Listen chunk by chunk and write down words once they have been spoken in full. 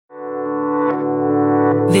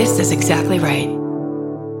This is exactly right.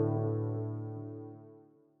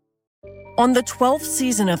 On the 12th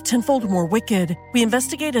season of Tenfold More Wicked, we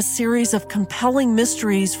investigate a series of compelling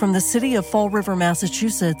mysteries from the city of Fall River,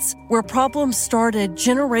 Massachusetts, where problems started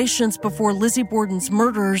generations before Lizzie Borden's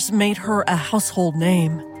murders made her a household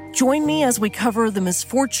name. Join me as we cover the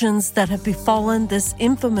misfortunes that have befallen this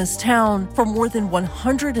infamous town for more than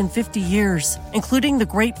 150 years, including the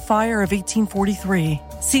Great Fire of 1843.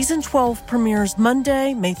 Season 12 premieres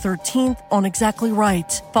Monday, May 13th on Exactly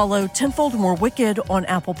Right. Follow Tenfold More Wicked on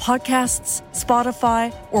Apple Podcasts,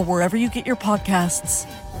 Spotify, or wherever you get your podcasts.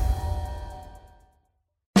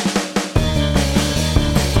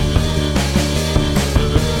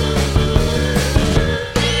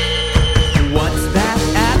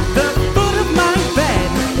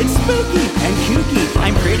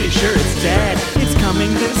 I'm pretty sure it's dead. It's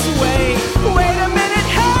coming this way. Wait a minute,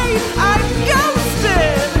 hey, I'm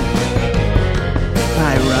ghosted!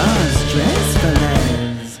 By Roz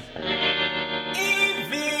Dressfellas.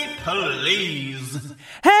 Evie, please.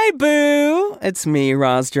 Hey, boo! It's me,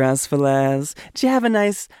 Roz Dressfellas. Did you have a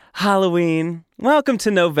nice Halloween? Welcome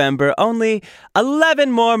to November. Only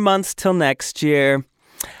 11 more months till next year.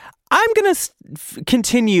 I'm gonna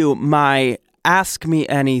continue my Ask Me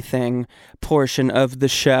Anything portion of the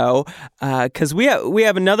show because we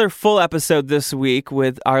have another full episode this week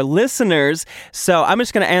with our listeners. So I'm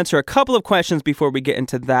just going to answer a couple of questions before we get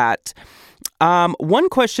into that. One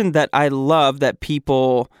question that I love that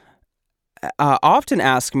people often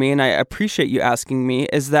ask me, and I appreciate you asking me,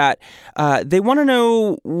 is that they want to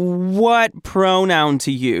know what pronoun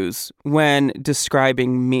to use when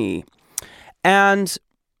describing me. And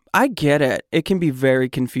I get it. It can be very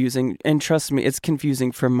confusing. And trust me, it's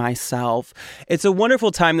confusing for myself. It's a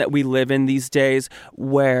wonderful time that we live in these days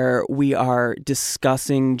where we are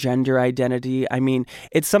discussing gender identity. I mean,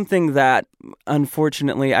 it's something that,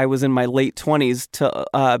 unfortunately, I was in my late 20s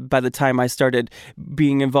by the time I started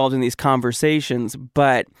being involved in these conversations.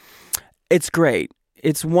 But it's great.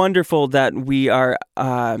 It's wonderful that we are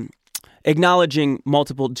acknowledging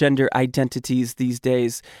multiple gender identities these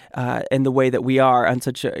days in the way that we are on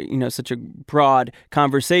such a broad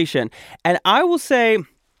conversation. And I will say,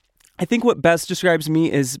 I think what best describes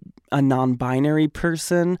me is a non-binary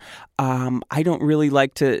person. I don't really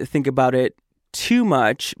like to think about it too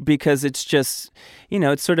much because it's just,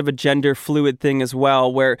 it's sort of a gender fluid thing as well,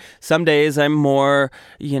 where some days I'm more,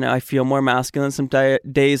 I feel more masculine, some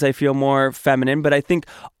days I feel more feminine, but I think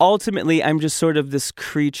ultimately I'm just sort of this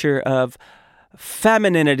creature of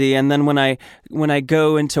femininity. And then when I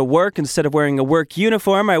go into work, instead of wearing a work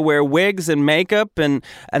uniform, I wear wigs and makeup, and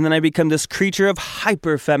then I become this creature of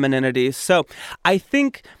hyper femininity. So I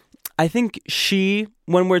think she,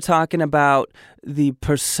 when we're talking about the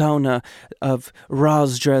persona of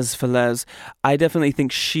Roz Dressfellas, I definitely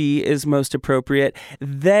think she is most appropriate.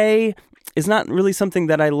 They is not really something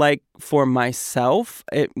that I like for myself.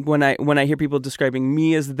 When I hear people describing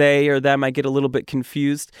me as they or them, I get a little bit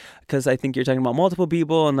confused because I think you're talking about multiple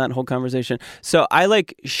people and that whole conversation. So I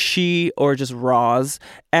like she or just Roz,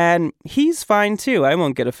 and he's fine too. I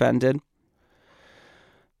won't get offended.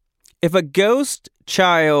 If a ghost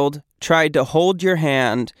child tried to hold your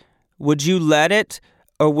hand, would you let it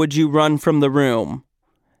or would you run from the room?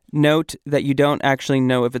 Note that you don't actually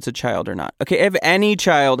know if it's a child or not. Okay, if any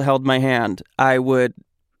child held my hand, I would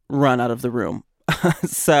run out of the room.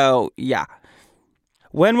 So, yeah.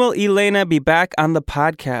 When will Elena be back on the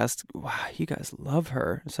podcast? Wow, you guys love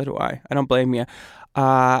her. So do I. I don't blame you.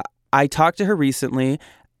 I talked to her recently,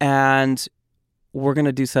 and we're going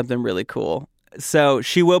to do something really cool. So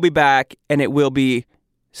she will be back, and it will be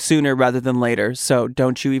sooner rather than later. So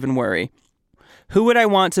don't you even worry. Who would I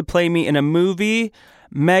want to play me in a movie?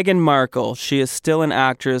 Meghan Markle. She is still an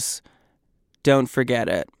actress. Don't forget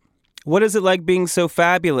it. What is it like being so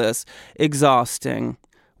fabulous? Exhausting.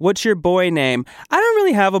 What's your boy name? I don't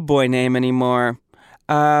really have a boy name anymore.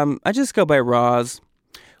 I just go by Roz.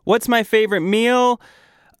 What's my favorite meal?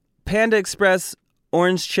 Panda Express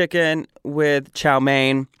orange chicken with chow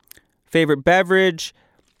mein. Favorite beverage?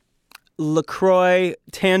 LaCroix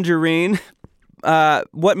tangerine.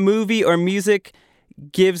 What movie or music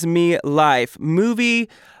gives me life? Movie,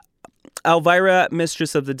 Elvira,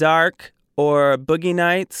 Mistress of the Dark, or Boogie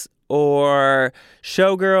Nights, or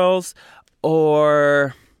Showgirls,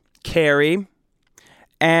 or Carrie.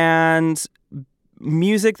 And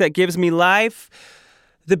music that gives me life,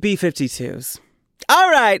 the B-52s.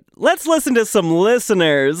 All right, let's listen to some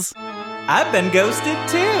listeners. I've been ghosted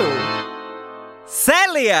too.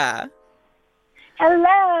 Celia.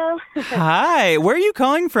 Hello. Hi, where are you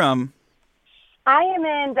calling from? I am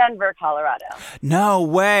in Denver, Colorado. No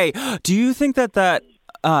way. Do you think that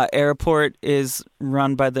airport is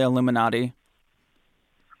run by the Illuminati?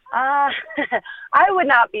 I would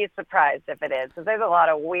not be surprised if it is, because there's a lot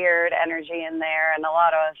of weird energy in there and a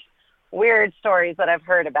lot of weird stories that I've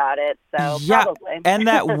heard about it. So Yeah, probably. and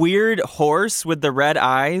that weird horse with the red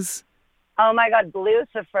eyes. Oh my God,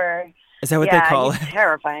 Lucifer. Is that what they call he's it?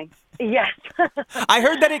 terrifying. Yes. I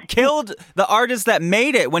heard that it killed the artist that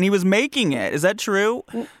made it when he was making it. Is that true?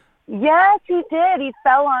 Yes, he did. He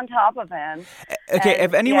fell on top of him. Okay, and,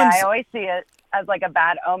 if anyone's... I always see it as like a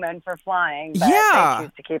bad omen for flying, but Yeah. they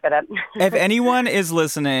choose to keep it up. If anyone is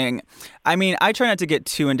listening, I mean, I try not to get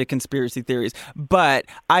too into conspiracy theories, but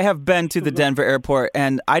I have been to the Denver airport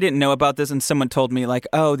and I didn't know about this, and someone told me like,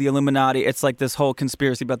 oh, the Illuminati, it's like this whole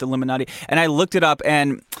conspiracy about the Illuminati. And I looked it up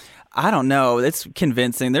and I don't know, it's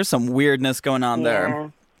convincing. There's some weirdness going on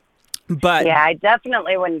there. But yeah, I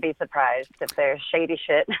definitely wouldn't be surprised if there's shady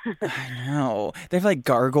shit. I know. They have like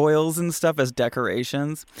gargoyles and stuff as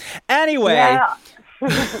decorations. Anyway, Yeah.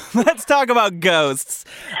 let's talk about ghosts.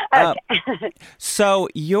 Okay. So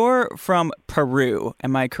you're from Peru,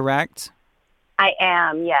 am I correct? I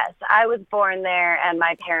am, yes. I was born there and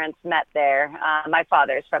my parents met there. My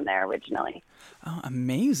father's from there originally. Oh,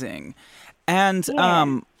 amazing. And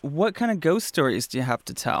what kind of ghost stories do you have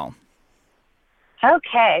to tell?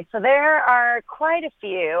 Okay, so there are quite a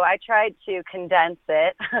few. I tried to condense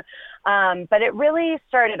it, but it really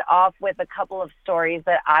started off with a couple of stories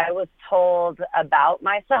that I was told about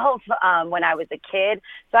myself when I was a kid.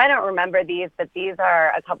 So I don't remember these, but these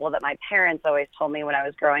are a couple that my parents always told me when I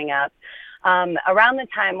was growing up. Around the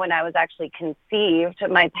time when I was actually conceived,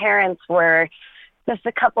 my parents were just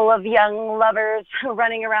a couple of young lovers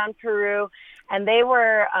running around Peru, and they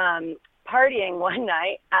were partying one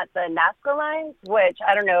night at the Nazca lines, which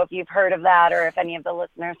I don't know if you've heard of that or if any of the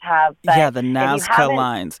listeners have. But yeah, the Nazca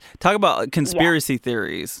lines. Talk about conspiracy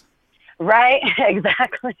theories. Right,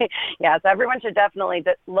 exactly. Yeah, so everyone should definitely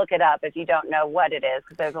look it up if you don't know what it is,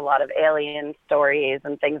 because there's a lot of alien stories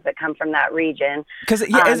and things that come from that region. Because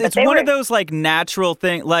it's one of those like natural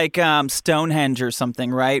things, like Stonehenge or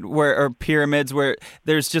something, right? Or pyramids, where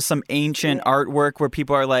there's just some ancient artwork where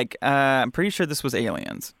people are like, I'm pretty sure this was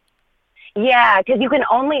aliens. Yeah, because you can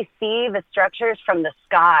only see the structures from the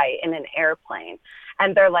sky in an airplane.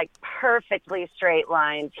 And they're like perfectly straight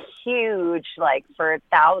lines, huge, like for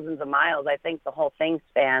thousands of miles. I think the whole thing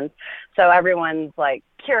spans. So everyone's like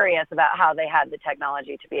curious about how they had the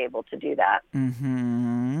technology to be able to do that.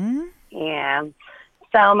 Mm-hmm. Yeah.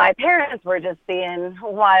 So my parents were just being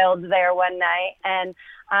wild there one night. And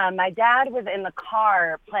my dad was in the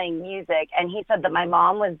car playing music. And he said that my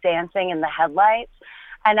mom was dancing in the headlights.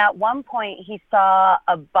 And at one point, he saw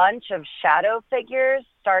a bunch of shadow figures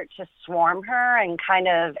start to swarm her and kind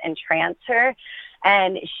of entrance her.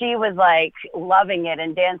 And she was like loving it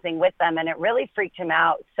and dancing with them. And it really freaked him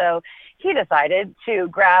out. So he decided to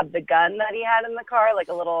grab the gun that he had in the car, like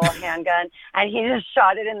a little handgun, and he just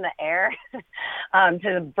shot it in the air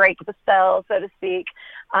to break the spell, so to speak.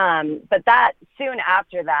 But that soon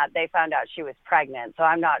after that, they found out she was pregnant. So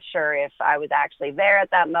I'm not sure if I was actually there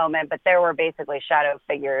at that moment, but there were basically shadow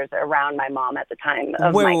figures around my mom at the time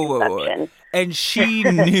of my conception. Wait. And she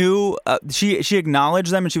knew, she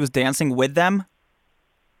acknowledged them and she was dancing with them?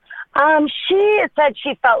 She said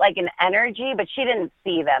she felt like an energy, but she didn't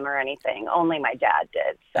see them or anything. Only my dad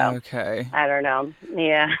did. So okay. I don't know.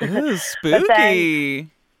 Yeah. Ooh, spooky.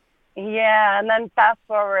 And then fast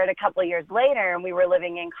forward a couple of years later, and we were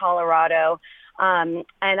living in Colorado. And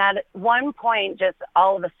at one point, just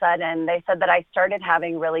all of a sudden, they said that I started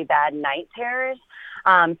having really bad night terrors.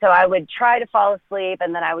 So I would try to fall asleep,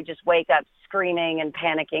 and then I would just wake up screaming and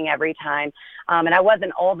panicking every time. And I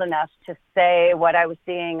wasn't old enough to say what I was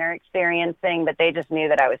seeing or experiencing, but they just knew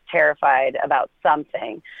that I was terrified about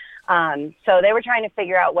something. So they were trying to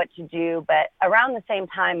figure out what to do. But around the same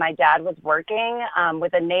time, my dad was working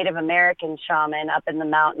with a Native American shaman up in the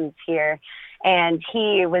mountains here. And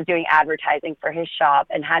he was doing advertising for his shop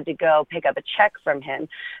and had to go pick up a check from him.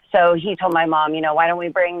 So he told my mom, why don't we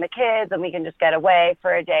bring the kids and we can just get away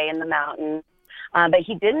for a day in the mountains. But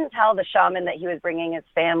he didn't tell the shaman that he was bringing his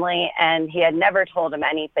family, and he had never told him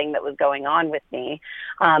anything that was going on with me.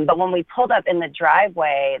 But when we pulled up in the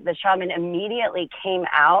driveway, the shaman immediately came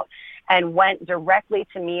out and went directly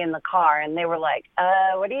to me in the car. And they were like,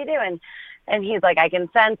 what are you doing? And he's like, I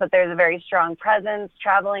can sense that there's a very strong presence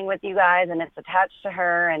traveling with you guys, and it's attached to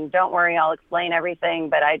her. And don't worry, I'll explain everything,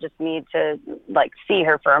 but I just need to like see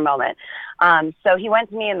her for a moment. So he went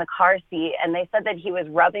to me in the car seat, and they said that he was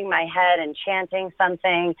rubbing my head and chanting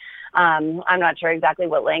something. I'm not sure exactly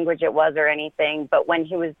what language it was or anything, but when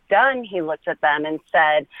he was done, he looked at them and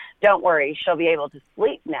said, don't worry, she'll be able to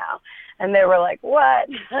sleep now. And they were like, what?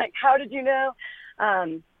 Like, how did you know?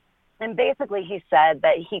 And basically he said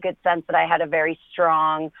that he could sense that I had a very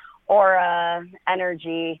strong aura,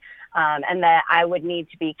 energy, and that I would need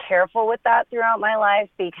to be careful with that throughout my life,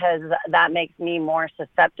 because that makes me more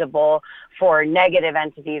susceptible for negative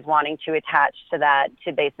entities wanting to attach to that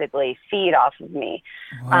to basically feed off of me.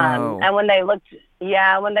 Wow. And when they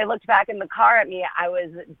looked back in the car at me, I was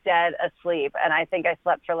dead asleep, and I think I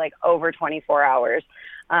slept for like over 24 hours.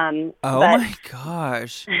 My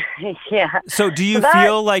gosh. Yeah. So do you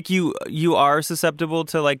feel like you are susceptible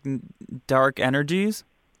to like dark energies?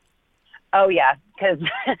 Oh, yeah, because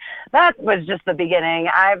that was just the beginning.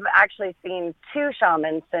 I've actually seen 2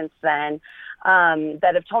 shamans since then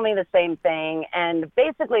that have told me the same thing. And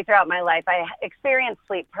basically throughout my life, I experienced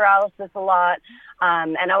sleep paralysis a lot,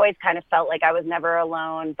 and always kind of felt like I was never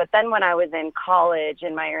alone. But then when I was in college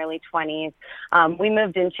in my early 20s, we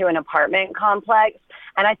moved into an apartment complex.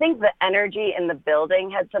 And I think the energy in the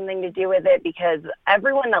building had something to do with it, because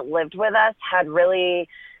everyone that lived with us had really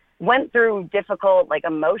went through difficult, like,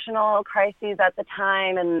 emotional crises at the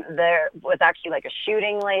time. And there was actually like a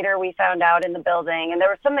shooting later, we found out, in the building. And there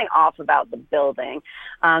was something off about the building.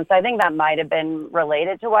 So I think that might have been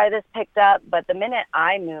related to why this picked up. But the minute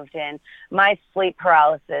I moved in, my sleep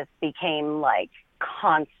paralysis became like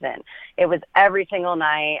constant. It was every single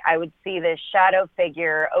night. I would see this shadow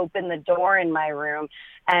figure open the door in my room,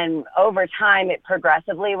 and over time it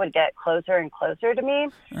progressively would get closer and closer to me.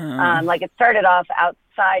 Like, it started off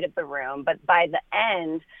outside of the room, but by the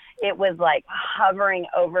end it was like hovering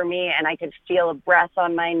over me, and I could feel a breath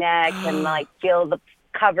on my neck and like feel the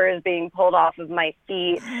covers being pulled off of my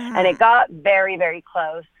feet, and it got very, very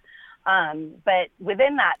close. But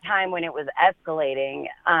within that time, when it was escalating,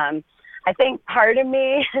 I think part of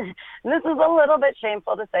me, and this is a little bit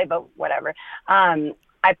shameful to say, but whatever,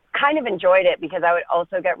 I kind of enjoyed it because I would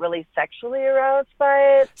also get really sexually aroused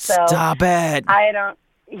by it. So Stop it. So I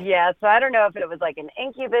don't know if it was like an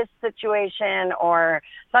incubus situation, or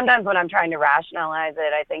sometimes when I'm trying to rationalize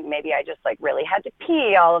it, I think maybe I just like really had to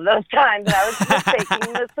pee all of those times, and I was just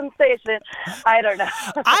taking the sensation. I don't know.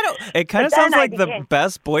 It kind of sounds like the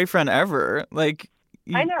best boyfriend ever. Like,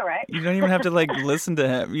 I know, right? You don't even have to like listen to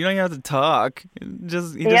him. You don't even have to talk. He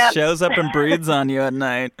just shows up and breathes on you at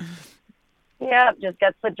night. Yeah, just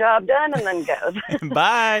gets the job done and then goes.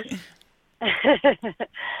 Bye.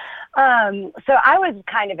 So I was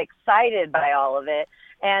kind of excited by all of it,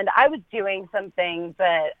 and I was doing some things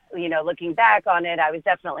that, you know, looking back on it, I was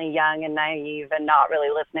definitely young and naive and not really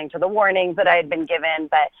listening to the warnings that I had been given.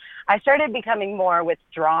 But I started becoming more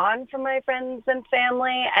withdrawn from my friends and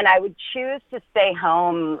family, and I would choose to stay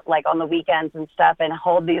home like on the weekends and stuff and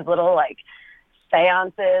hold these little like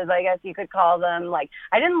seances, I guess you could call them. Like,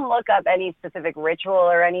 I didn't look up any specific ritual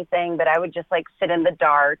or anything, but I would just like sit in the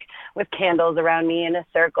dark with candles around me in a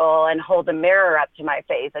circle and hold a mirror up to my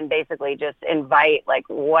face and basically just invite like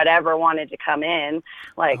whatever wanted to come in.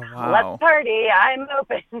 Like, let's party, I'm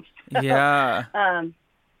open. Yeah.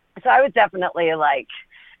 So I was definitely like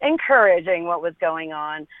encouraging what was going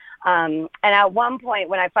on. And at one point,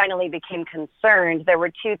 when I finally became concerned, there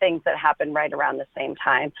were 2 things that happened right around the same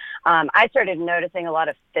time. I started noticing a lot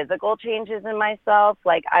of physical changes in myself.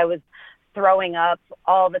 Like, I was throwing up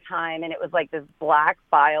all the time, and it was like this black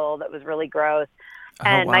bile that was really gross.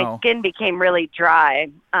 And my skin became really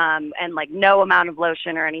dry, and like no amount of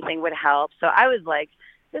lotion or anything would help. So I was like,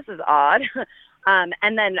 this is odd. And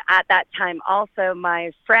then at that time also,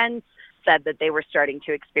 my friends said that they were starting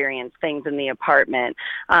to experience things in the apartment.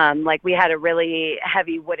 Like, we had a really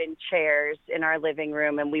heavy wooden chairs in our living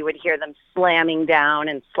room, and we would hear them slamming down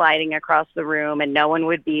and sliding across the room, and no one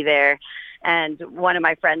would be there. And one of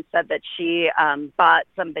my friends said that she bought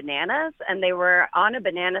some bananas, and they were on a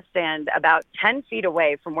banana stand about 10 feet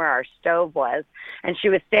away from where our stove was. And she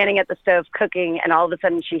was standing at the stove cooking, and all of a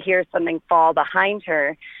sudden she hears something fall behind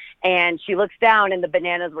her, and she looks down, and the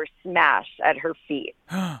bananas were smashed at her feet.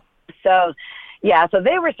 So, yeah, so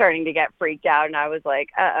they were starting to get freaked out, and I was like,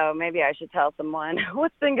 maybe I should tell someone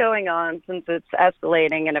what's been going on, since it's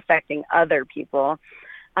escalating and affecting other people.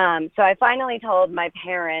 So I finally told my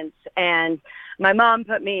parents, and my mom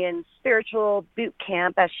put me in spiritual boot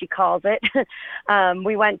camp, as she calls it.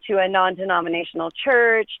 We went to a non-denominational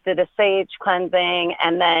church, did a sage cleansing,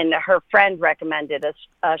 and then her friend recommended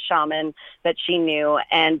a shaman that she knew.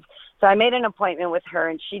 And so I made an appointment with her,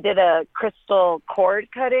 and she did a crystal cord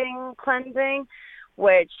cutting cleansing,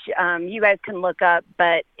 which you guys can look up,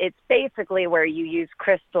 but it's basically where you use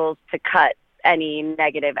crystals to cut any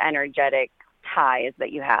negative energetic ties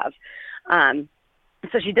that you have.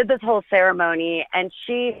 So she did this whole ceremony, and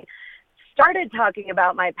she started talking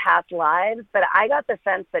about my past lives, but I got the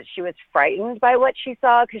sense that she was frightened by what she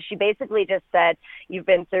saw, because she basically just said, you've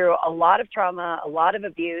been through a lot of trauma, a lot of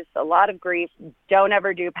abuse, a lot of grief. Don't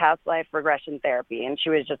ever do past life regression therapy. And she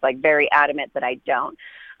was just like very adamant that I don't.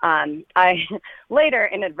 I later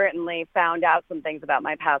inadvertently found out some things about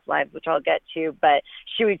my past lives, which I'll get to, but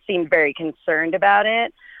she seemed very concerned about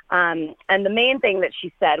it. And the main thing that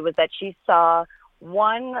she said was that she saw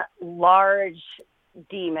one large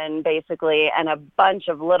demon, basically, and a bunch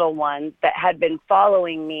of little ones that had been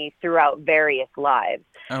following me throughout various lives.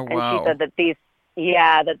 Oh, and wow. she said that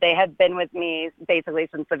that they had been with me basically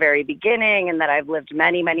since the very beginning, and that I've lived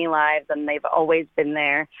many, many lives, and they've always been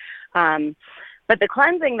there. But the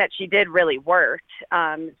cleansing that she did really worked.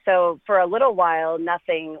 So for a little while,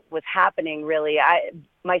 nothing was happening really.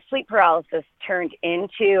 My sleep paralysis turned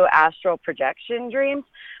into astral projection dreams,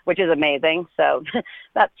 which is amazing. So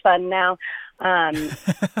that's fun now.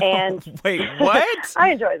 And Wait, what? I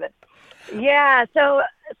enjoy this. Yeah, so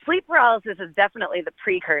sleep paralysis is definitely the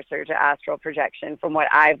precursor to astral projection from what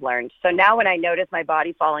I've learned. So now when I notice my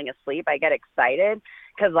body falling asleep, I get excited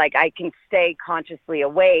because like I can stay consciously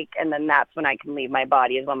awake, and then that's when I can leave my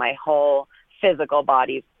body, is when my whole physical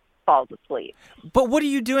body falls asleep. But what are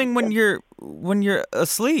you doing when you're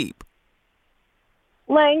asleep?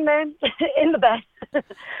 Laying there in the bed.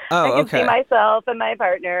 Oh, I can okay. see myself and my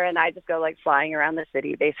partner, and I just go like flying around the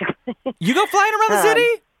city, basically. You go flying around the city?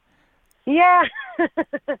 Yeah.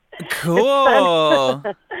 Cool.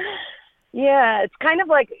 Yeah, it's kind of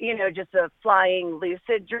like, just a flying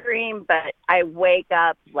lucid dream, but I wake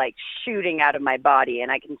up like shooting out of my body,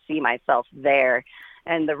 and I can see myself there.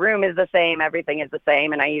 And the room is the same, everything is the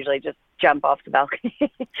same, and I usually just jump off the balcony.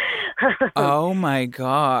 Oh my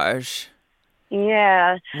gosh.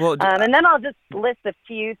 Yeah. Well, and then I'll just list a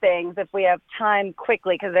few things if we have time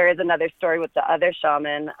quickly, because there is another story with the other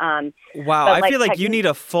shaman. wow, I feel like you need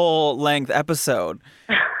a full-length episode.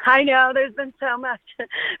 I know, there's been so much.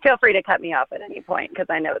 Feel free to cut me off at any point, because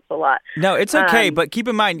I know it's a lot. No, it's okay, but keep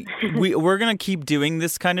in mind, we're going to keep doing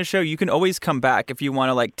this kind of show. You can always come back if you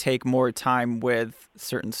want to like take more time with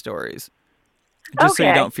certain stories. Just so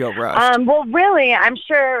you don't feel rushed. Well, really, I'm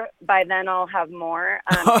sure by then I'll have more.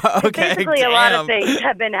 Okay, basically, a lot of things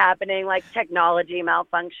have been happening, like technology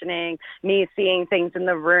malfunctioning, me seeing things in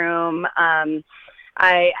the room.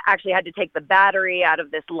 I actually had to take the battery out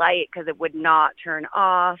of this light because it would not turn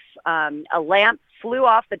off. A lamp flew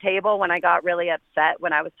off the table when I got really upset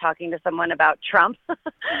when I was talking to someone about Trump.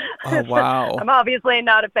 Oh, wow. I'm obviously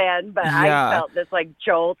not a fan, but Yeah. I felt this like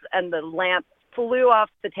jolt, and the lamp flew off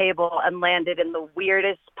the table and landed in the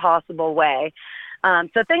weirdest possible way.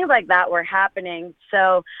 So things like that were happening.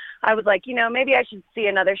 So I was like, maybe I should see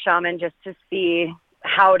another shaman just to see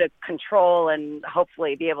how to control and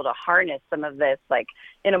hopefully be able to harness some of this like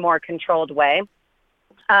in a more controlled way.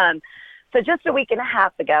 So just a week and a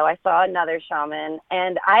half ago, I saw another shaman,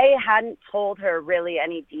 and I hadn't told her really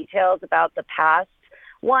any details about the past.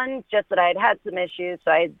 One, just that I had some issues,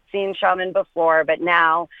 so I had seen shaman before, but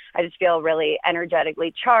now I just feel really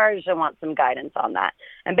energetically charged and want some guidance on that.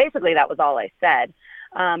 And basically that was all I said.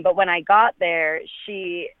 But when I got there,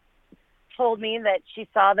 she told me that she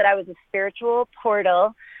saw that I was a spiritual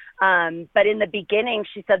portal. But in the beginning,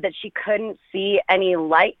 she said that she couldn't see any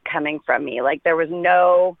light coming from me. Like there was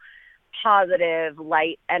no positive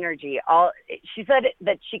light energy. She said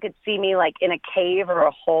that she could see me like in a cave or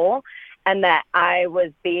a hole, and that I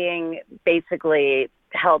was being basically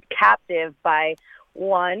held captive by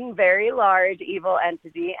one very large evil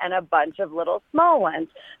entity and a bunch of little small ones.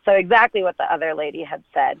 So exactly what the other lady had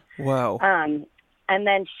said. Wow. And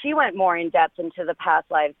then she went more in depth into the past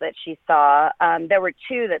lives that she saw. There were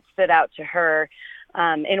two that stood out to her.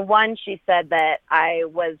 In one, she said that I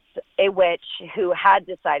was a witch who had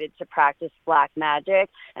decided to practice black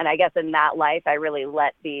magic. And I guess in that life, I really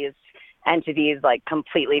let these entities like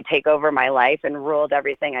completely take over my life and ruled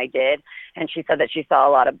everything I did. And she said that she saw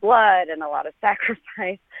a lot of blood and a lot of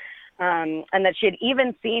sacrifice. And that she had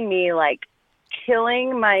even seen me like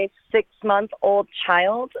killing my 6-month-old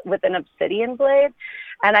child with an obsidian blade.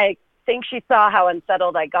 And I think she saw how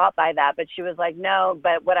unsettled I got by that, but she was like, no,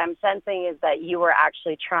 but what I'm sensing is that you were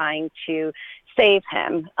actually trying to save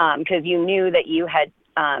him, because you knew that you had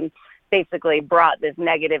basically brought this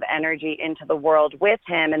negative energy into the world with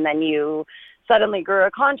him, and then you suddenly grew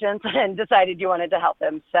a conscience and decided you wanted to help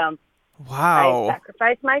him. So Wow. I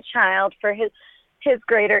sacrificed my child for his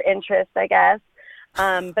greater interest, I guess.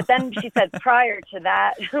 But then she said prior to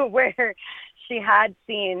that, where she had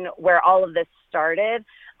seen where all of this started,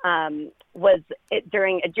 was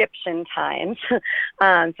during Egyptian times.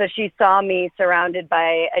 So she saw me surrounded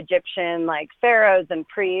by Egyptian like pharaohs and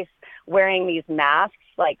priests wearing these masks,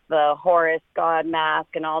 like the Horus god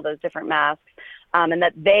mask and all those different masks. And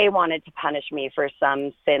that they wanted to punish me for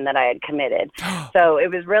some sin that I had committed. So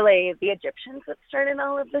it was really the Egyptians that started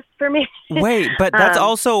all of this for me. Wait, but that's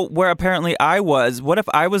also where apparently I was. What if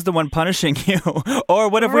I was the one punishing you? Or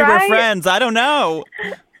what if we were friends? I don't know.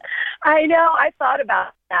 I know. I thought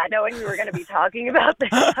about that, knowing we were going to be talking about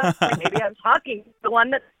this. Like, maybe I'm talking to the one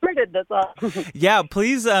that started this all. Yeah,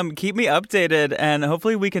 please keep me updated, and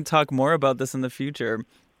hopefully we can talk more about this in the future.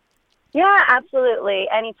 Yeah, absolutely.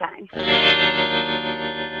 Anytime.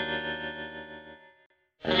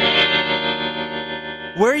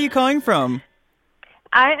 Where are you calling from?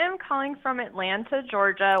 I am calling from Atlanta,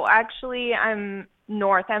 Georgia. Well, actually, I'm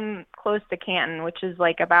north. I'm close to Canton, which is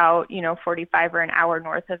like about, 45 or an hour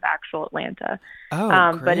north of actual Atlanta.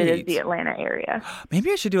 Oh, great. But it is the Atlanta area.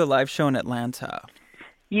 Maybe I should do a live show in Atlanta.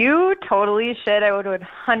 You totally should. I would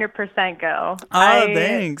 100% go.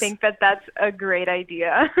 Thanks. I think that's a great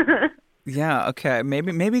idea. Yeah, okay.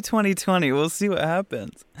 Maybe 2020. We'll see what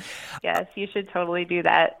happens. Yes, you should totally do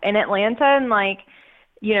that. In Atlanta and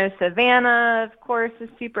Savannah, of course, is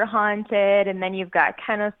super haunted. And then you've got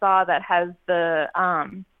Kennesaw that has the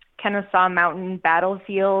Kennesaw Mountain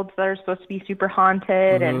battlefields that are supposed to be super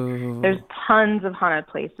haunted. And there's tons of haunted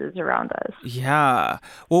places around us. Yeah.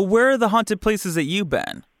 Well, where are the haunted places that you've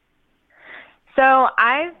been? So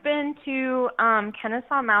I've been to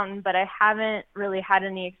Kennesaw Mountain, but I haven't really had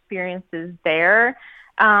any experiences there.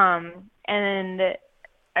 And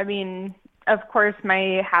I mean, of course,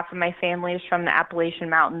 half of my family is from the Appalachian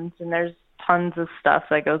Mountains, and there's tons of stuff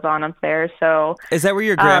that goes on up there. So is that where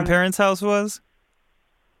your grandparents' house was?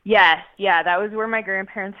 Yes, yeah, that was where my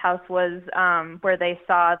grandparents' house was, where they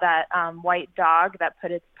saw that white dog that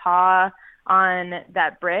put its paw on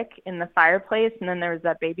that brick in the fireplace, and then there was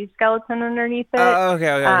that baby skeleton underneath it.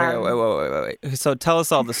 Okay. Wait. So tell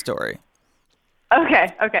us all the story.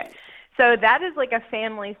 Okay. So that is like a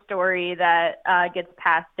family story that gets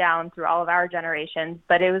passed down through all of our generations,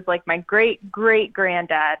 but it was like my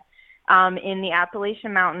great-great-granddad in the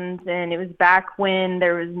Appalachian Mountains, and it was back when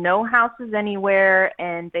there was no houses anywhere,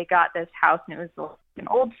 and they got this house, and it was an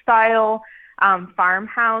old-style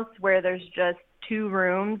farmhouse where there's just 2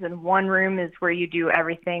 rooms, and one room is where you do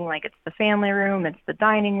everything, like it's the family room, it's the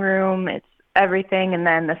dining room, it's everything, and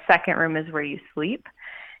then the second room is where you sleep.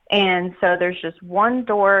 And so there's just one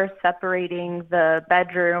door separating the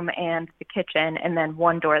bedroom and the kitchen, and then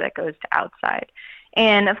one door that goes to outside.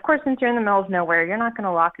 And of course, since you're in the middle of nowhere, you're not going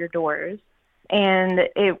to lock your doors. And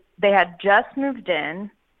they had just moved in,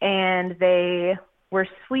 and they were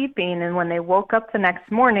sleeping, and when they woke up the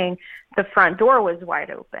next morning, the front door was wide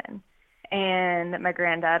open. And my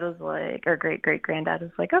granddad was like, or great-great-granddad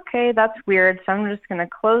was like, okay, that's weird, so I'm just going to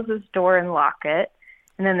close this door and lock it.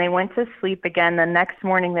 And then they went to sleep again. The next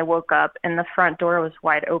morning they woke up, and the front door was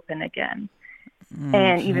wide open again. Okay.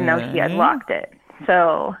 And even though he had locked it.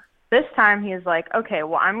 So this time he was like, okay,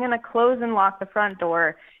 well, I'm going to close and lock the front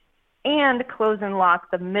door and close and lock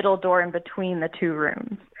the middle door in between the 2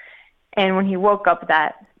 rooms. And when he woke up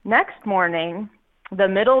that next morning, the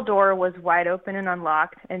middle door was wide open and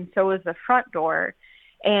unlocked, and so was the front door.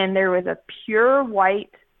 And there was a pure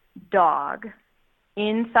white dog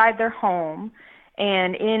inside their home.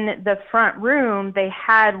 And in the front room, they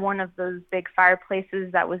had one of those big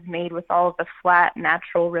fireplaces that was made with all of the flat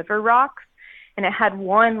natural river rocks. And it had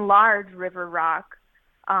one large river rock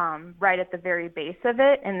right at the very base of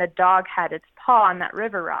it. And the dog had its paw on that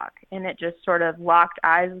river rock. And it just sort of locked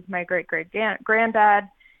eyes with my great-great-granddad.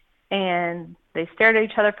 And they stared at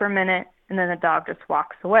each other for a minute, and then the dog just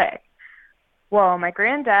walks away. Well, my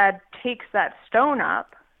granddad takes that stone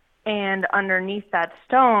up, and underneath that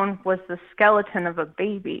stone was the skeleton of a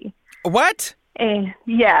baby. What? And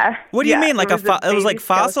yeah. What do you mean? Like it was like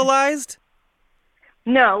fossilized?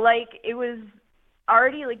 No, like it was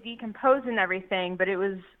already like decomposed and everything, but it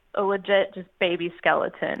was a legit just baby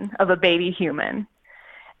skeleton of a baby human.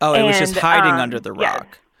 Oh, it was just hiding under the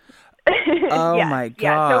rock. Oh my gosh.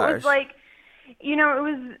 Yeah, so it was like, it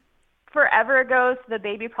was forever ago, so the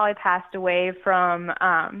baby probably passed away from,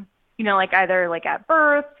 like either like at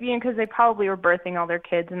birth, because they probably were birthing all their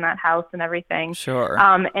kids in that house and everything. Sure.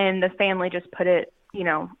 And the family just put it,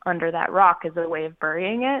 under that rock as a way of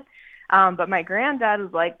burying it. But my granddad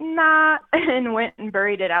was like, nah, and went and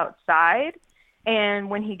buried it outside. And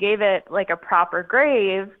when he gave it like a proper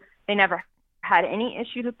grave, they never had any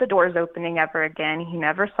issues with the doors opening ever again. He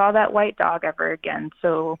never saw that white dog ever again.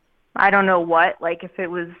 So I don't know like if it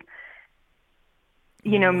was,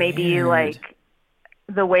 maybe Weird. like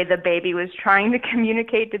the way the baby was trying to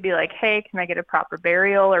communicate to be like, hey, can I get a proper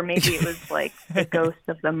burial? Or maybe it was like the ghost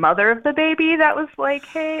of the mother of the baby that was like,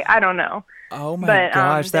 hey, I don't know. Oh my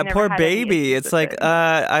gosh, that poor baby. It's like,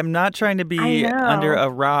 I'm not trying to be under a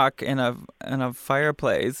rock in a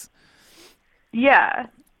fireplace. Yeah.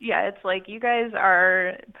 Yeah, it's like you guys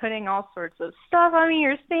are putting all sorts of stuff on me.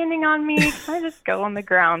 You're standing on me. Can I just go on the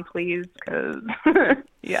ground, please? Because,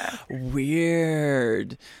 yeah.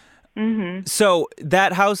 Weird. Mm-hmm. So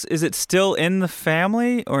that house, is it still in the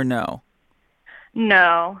family or no?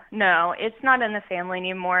 No, it's not in the family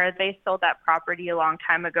anymore. They sold that property a long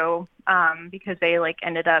time ago because they like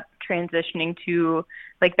ended up transitioning to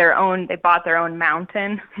like their own. They bought their own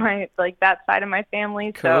mountain, like that side of my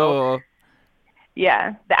family. Cool. So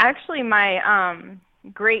yeah, actually, my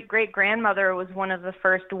great grandmother was one of the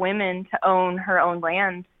first women to own her own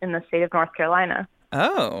land in the state of North Carolina.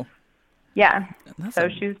 Oh. Yeah, so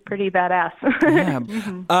she was pretty badass. Yeah.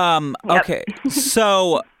 Mm-hmm. Okay,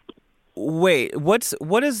 so wait,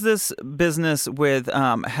 what is this business with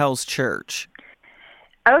Hell's Church?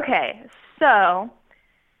 Okay, so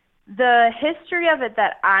the history of it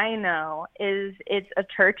that I know is it's a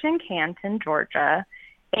church in Canton, Georgia.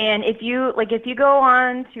 And if you go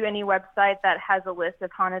on to any website that has a list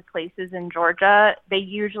of haunted places in Georgia, they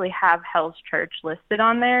usually have Hell's Church listed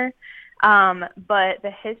on there. But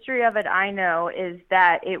the history of it I know is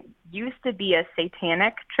that it used to be a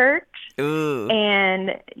satanic church. Ooh.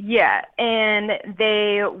 And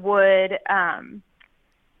they would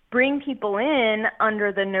bring people in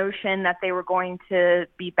under the notion that they were going to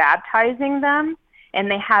be baptizing them. And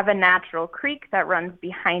they have a natural creek that runs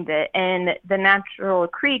behind it. And the natural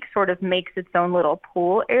creek sort of makes its own little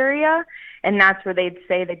pool area. And that's where they'd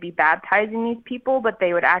say they'd be baptizing these people, but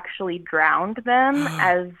they would actually drown them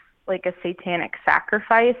as like a satanic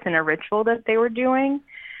sacrifice and a ritual that they were doing.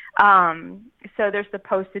 So there's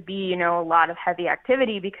supposed to be, a lot of heavy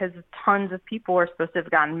activity because tons of people were supposed to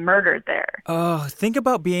have gotten murdered there. Oh, think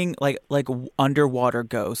about being like underwater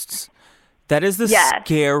ghosts. That is the Yes.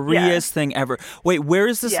 scariest thing ever. Wait, where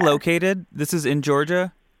is this located? This is in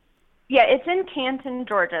Georgia? Yeah, it's in Canton,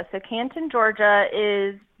 Georgia. So Canton, Georgia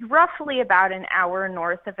is roughly about an hour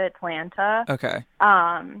north of Atlanta. Okay.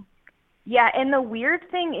 Yeah, and the weird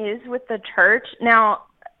thing is with the church, now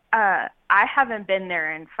I haven't been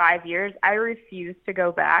there in 5 years. I refuse to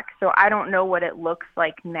go back, so I don't know what it looks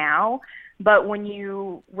like now. But when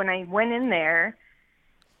I went in there,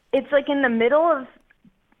 it's like in the middle of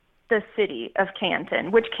the city of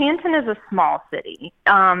Canton, which Canton is a small city.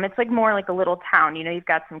 It's like more like a little town. You've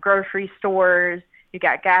got some grocery stores, you've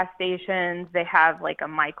got gas stations. They have like a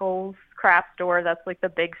Michael's craft store. That's like the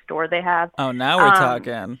big store they have. Oh, now we're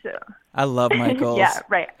talking. So. I love Michael's. Yeah,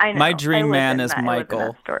 right. I know. My dream man is I live in Michael.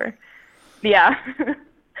 that store. Yeah,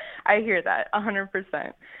 I hear that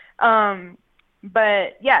 100%.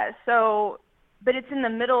 But yeah, but it's in the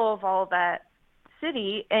middle of all that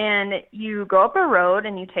city, and you go up a road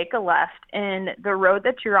and you take a left, and the road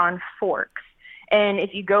that you're on forks. And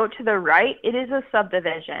if you go to the right, it is a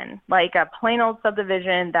subdivision, like a plain old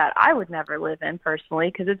subdivision that I would never live in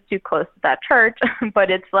personally because it's too close to that church.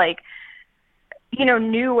 But it's like,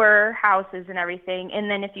 newer houses and everything.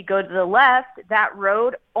 And then if you go to the left, that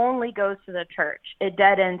road only goes to the church. It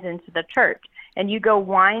dead ends into the church. And you go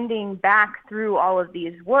winding back through all of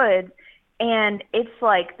these woods, and it's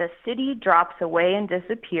like the city drops away and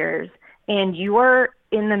disappears, and you are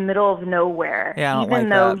in the middle of nowhere, even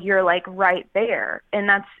though you're like right there. And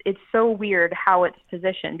it's so weird how it's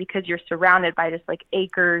positioned because you're surrounded by just like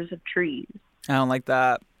acres of trees. I don't like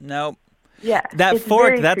that. Nope. Yeah. That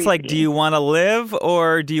fork, that's creepy. like, do you want to live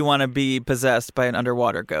or do you want to be possessed by an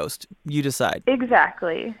underwater ghost? You decide.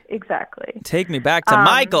 Exactly. Take me back to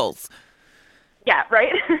Michael's. Yeah,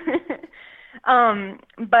 right?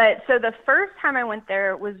 But so the first time I went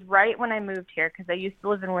there was right when I moved here because I used to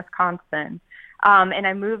live in Wisconsin. And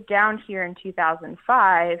I moved down here in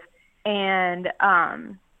 2005, and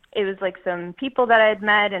it was like some people that I had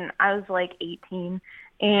met, and I was like 18.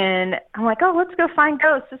 And I'm like, oh, let's go find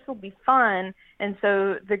ghosts. This will be fun. And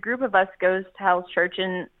so the group of us goes to Hell's Church,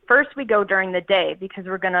 and first we go during the day because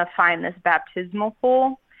we're going to find this baptismal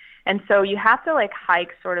pool. And so you have to like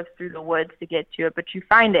hike sort of through the woods to get to it, but you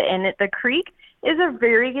find it. And the creek is a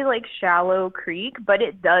very like shallow creek, but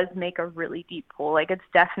it does make a really deep pool. Like it's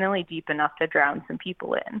definitely deep enough to drown some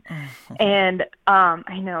people in. And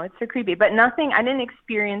I know it's so creepy, but I didn't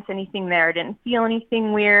experience anything there. I didn't feel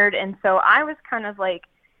anything weird. And so I was kind of like,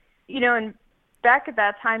 and back at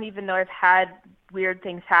that time, even though I've had weird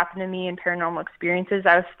things happen to me and paranormal experiences,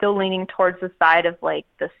 I was still leaning towards the side of like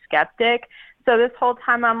the skeptic. So this whole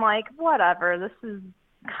time I'm like, whatever, this is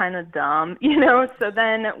kind of dumb, So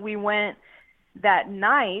then we went that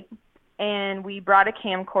night and we brought a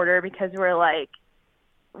camcorder because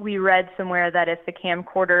we read somewhere that if the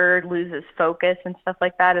camcorder loses focus and stuff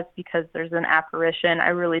like that, it's because there's an apparition. I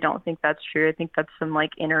really don't think that's true. I think that's some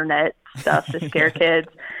like internet stuff to scare kids.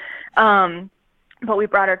 But we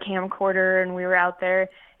brought our camcorder and we were out there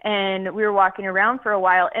and we were walking around for a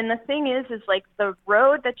while. And the thing is like the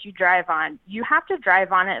road that you drive on, you have to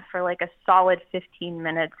drive on it for like a solid 15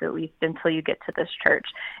 minutes at least until you get to this church.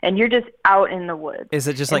 And you're just out in the woods. Is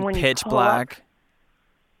it just like pitch black?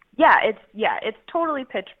 It's totally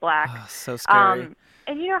pitch black. Oh, so scary.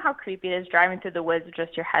 And you know how creepy it is driving through the woods with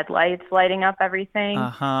just your headlights lighting up everything?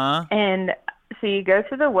 Uh-huh. And so you go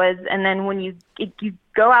through the woods, and then when you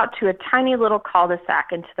go out to a tiny little cul-de-sac,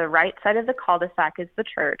 and to the right side of the cul-de-sac is the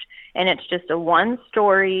church, and it's just a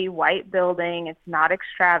one-story white building. It's not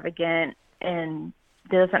extravagant, and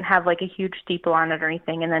doesn't have like a huge steeple on it or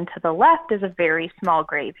anything. And then to the left is a very small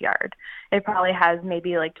graveyard. It probably has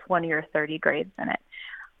maybe like 20 or 30 graves in it.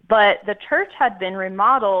 But the church had been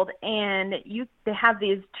remodeled, and they have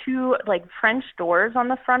these two like French doors on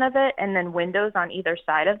the front of it, and then windows on either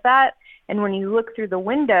side of that. And when you look through the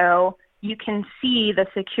window, you can see the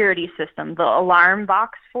security system, the alarm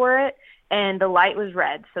box for it, and the light was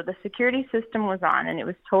red. So the security system was on, and it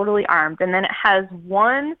was totally armed. And then it has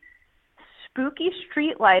one spooky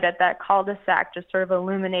street light at that cul-de-sac just sort of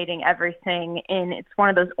illuminating everything. And it's one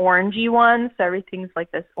of those orangey ones, so everything's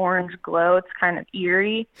like this orange glow. It's kind of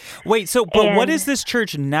eerie. Wait, what is this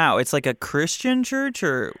church now? It's like a Christian church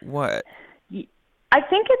or what? I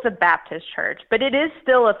think it's a Baptist church, but it is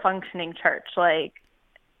still a functioning church. And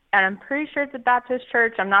I'm pretty sure it's a Baptist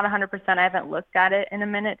church. I'm not 100%. I haven't looked at it in a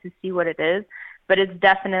minute to see what it is, but it's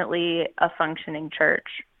definitely a functing church.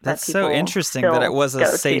 That's so interesting that it was a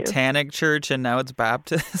satanic church and now it's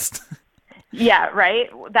Baptist. Yeah, right?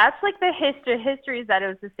 That's like the history is that it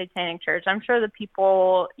was a satanic church. I'm sure the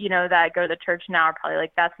people, that go to the church now are probably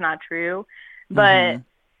like, that's not true. But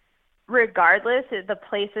regardless, the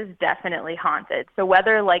place is definitely haunted. So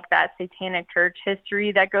whether like that satanic church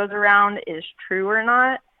history that goes around is true or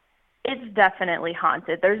not, it's definitely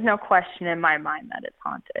haunted. There's no question in my mind that it's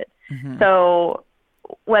haunted. So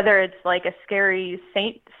whether it's like a scary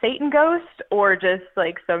Satan ghost or just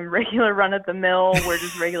like some regular run-of-the-mill, we're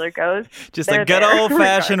just regular ghosts. Just a good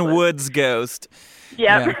old-fashioned woods ghost.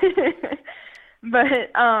 Yep. Yeah.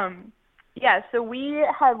 But, so we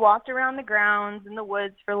had walked around the grounds in the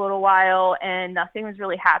woods for a little while, and nothing was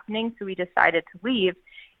really happening, so we decided to leave.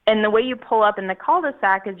 And the way you pull up in the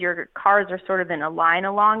cul-de-sac is your cars are sort of in a line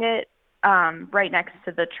along it, right next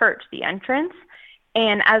to the church, the entrance.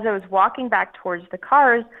 And as I was walking back towards the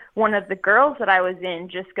cars, one of the girls that I was in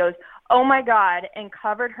just goes, "Oh my God," and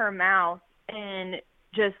covered her mouth and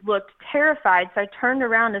just looked terrified. So I turned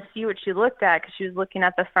around to see what she looked at because she was looking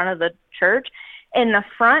at the front of the church. And the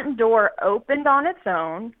front door opened on its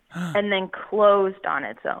own and then closed on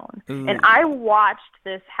its own. Ooh. And I watched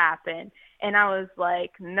this happen. And I was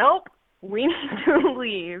like, nope, we need to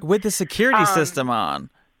leave. With the security system on.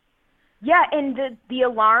 Yeah, and the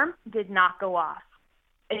alarm did not go off.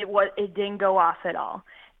 It didn't go off at all.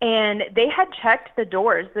 And they had checked the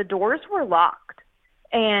doors. The doors were locked.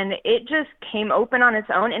 And it just came open on its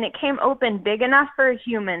own. And it came open big enough for a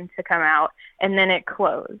human to come out. And then it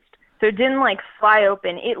closed. So it didn't like fly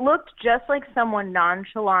open. It looked just like someone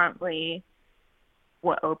nonchalantly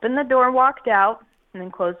opened the door, walked out, and then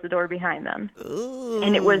closed the door behind them. Ooh.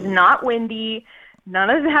 And it was not windy. None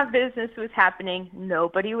of that business was happening.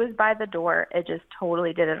 Nobody was by the door. It just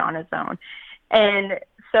totally did it on its own. And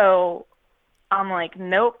so I'm like,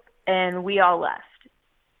 nope. And we all left.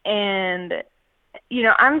 And,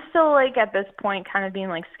 I'm still like at this point kind of being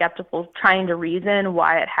like skeptical, trying to reason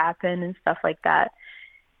why it happened and stuff like that.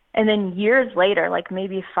 And then years later, like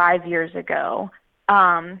maybe 5 years ago,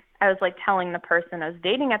 I was like telling the person I was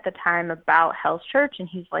dating at the time about Hell's Church, and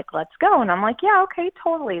he's like, "Let's go." And I'm like, "Yeah, okay,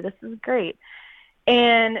 totally. This is great."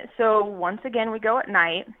 And so once again, we go at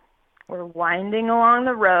night. We're winding along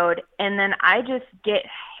the road, and then I just get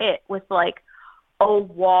hit with like a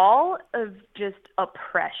wall of just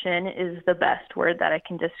oppression is the best word that I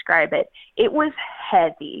can describe it. It was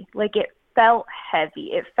heavy. Like, it felt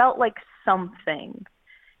heavy. It felt like something.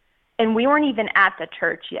 And we weren't even at the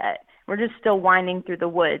church yet. We're just still winding through the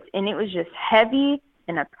woods. And it was just heavy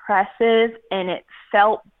and oppressive, and it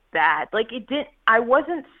felt bad. Like, I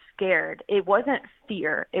wasn't scared. It wasn't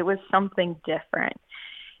fear. It was something different.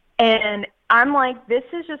 And I'm like, this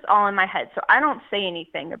is just all in my head. So I don't say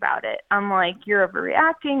anything about it. I'm like, you're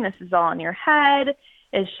overreacting. This is all in your head.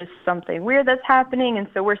 It's just something weird that's happening. And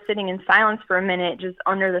so we're sitting in silence for a minute, just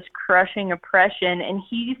under this crushing oppression. And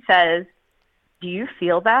he says, do you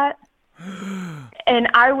feel that? And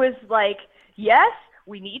I was like, yes,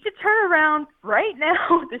 we need to turn around right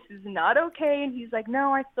now. This is not okay. And he's like,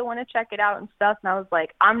 no, I still want to check it out and stuff. And I was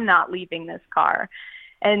like, I'm not leaving this car.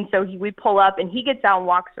 And so we pull up, and he gets out and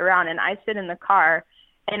walks around, and I sit in the car,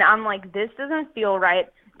 and I'm like, this doesn't feel right.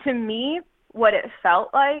 To me, what it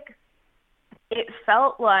felt like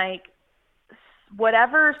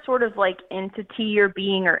whatever sort of like entity or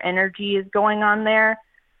being or energy is going on there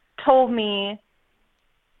told me,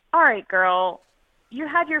 all right, girl, you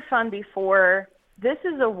had your fun before. This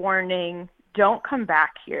is a warning. Don't come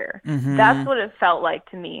back here. Mm-hmm. That's what it felt like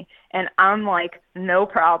to me. And I'm like, no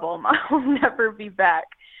problem. I'll never be back.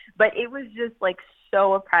 But it was just like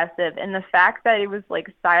so oppressive. And the fact that it was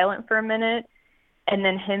like silent for a minute, and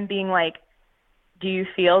then him being like, do you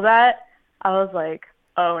feel that? I was like,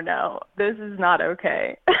 oh no, this is not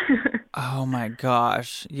okay. Oh my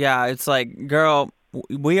gosh. Yeah, it's like, girl,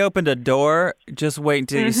 we opened a door. Just wait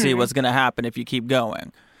until you see what's going to happen if you keep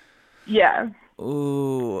going. Yeah.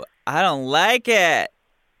 Ooh, I don't like it.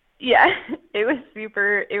 Yeah, it was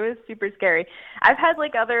super scary. I've had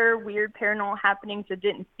like other weird paranormal happenings that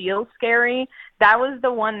didn't feel scary. That was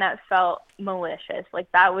the one that felt malicious.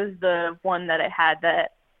 Like, that was the one that I had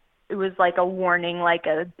that it was like a warning, like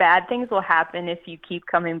bad things will happen if you keep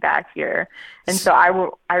coming back here. And so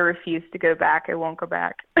I refuse to go back. I won't go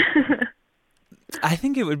back. I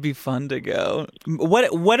think it would be fun to go.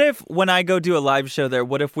 What if when I go do a live show there,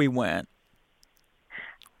 what if we went?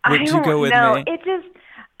 Would you go with me?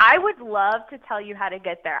 I would love to tell you how to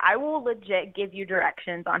get there. I will legit give you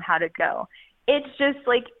directions on how to go. It's just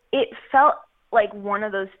like, it felt like one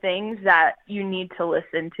of those things that you need to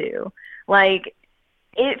listen to. Like,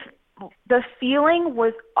 the feeling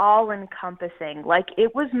was all encompassing. Like,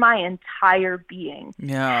 it was my entire being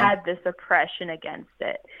had this oppression against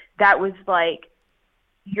it. That was like,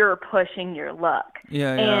 you're pushing your luck.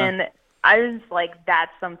 Yeah. And I was like,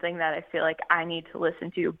 that's something that I feel like I need to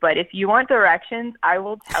listen to. But if you want directions, I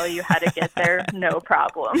will tell you how to get there. No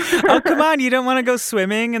problem. Oh, come on. You don't want to go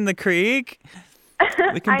swimming in the creek?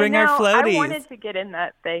 We can bring our floaties. I wanted to get in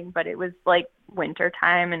that thing, but it was like winter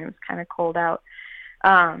time and it was kind of cold out.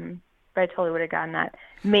 But I totally would have gotten that.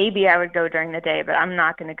 Maybe I would go during the day, but I'm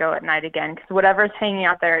not going to go at night again, because whatever's hanging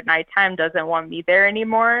out there at nighttime doesn't want me there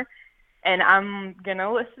anymore. And I'm going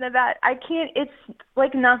to listen to that. I can't, it's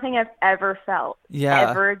like nothing I've ever felt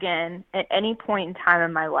ever again at any point in time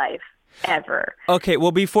in my life, ever. Okay,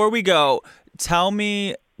 well, before we go,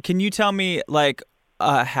 can you tell me like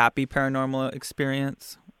a happy paranormal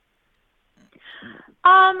experience?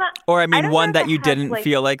 Or I mean, one that you didn't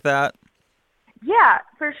feel like that? Yeah,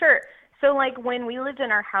 for sure. So like when we lived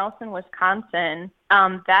in our house in Wisconsin,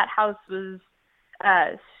 that house was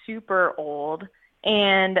super old.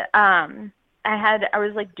 And I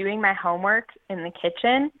was like doing my homework in the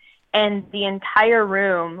kitchen, and the entire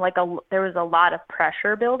room, there was a lot of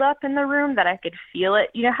pressure buildup in the room that I could feel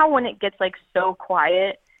it. You know how when it gets like so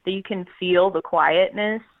quiet that you can feel the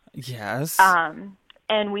quietness? Yes.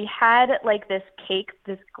 And we had like this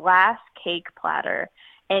glass cake platter,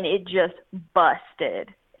 and it just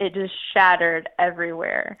busted. It just shattered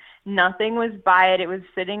everywhere. Nothing was by it. It was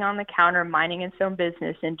sitting on the counter minding its own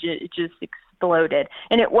business, and it just exploded.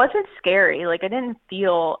 And it wasn't scary. Like, I didn't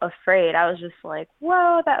feel afraid. I was just like,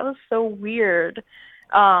 whoa, that was so weird.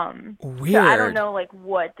 Weird. So I don't know, like,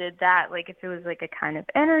 what did that, like, if it was like a kind of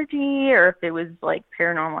energy or if it was like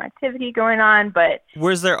paranormal activity going on. But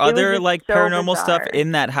was there other like so paranormal bizarre stuff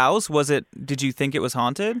in that house? Did you think it was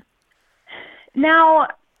haunted? Now,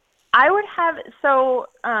 I would have,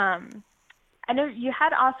 I know you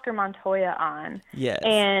had Oscar Montoya on. Yes.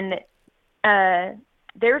 And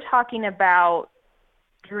they were talking about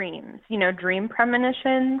dreams, dream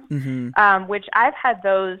premonitions, which I've had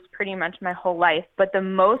those pretty much my whole life. But the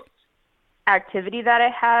most activity that I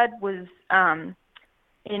had was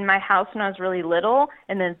in my house when I was really little,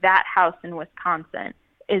 and then that house in Wisconsin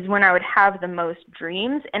is when I would have the most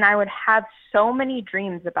dreams. And I would have so many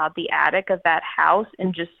dreams about the attic of that house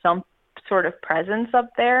and just some sort of presence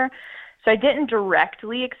up there. So I didn't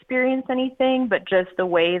directly experience anything, but just the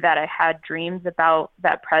way that I had dreams about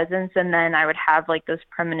that presence. And then I would have like those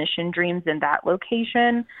premonition dreams in that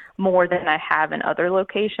location more than I have in other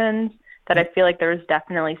locations, that I feel like there's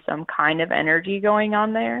definitely some kind of energy going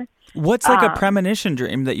on there. What's like a premonition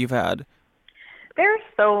dream that you've had? They're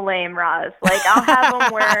so lame, Roz. Like I'll have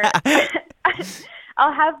them where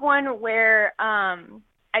I'll have one where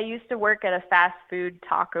I used to work at a fast food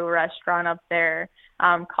taco restaurant up there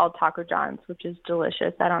called Taco John's, which is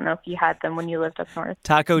delicious. I don't know if you had them when you lived up north.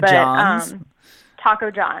 John's?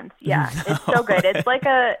 Taco John's, yeah. No. It's so good. It's like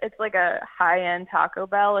a high-end Taco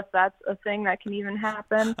Bell, if that's a thing that can even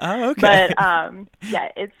happen. Oh, okay. But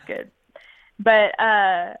yeah, it's good. But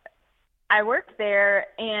I worked there,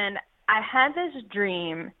 and I had this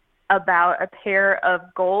dream about a pair of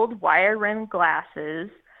gold wire-rimmed glasses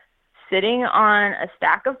sitting on a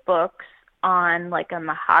stack of books on like a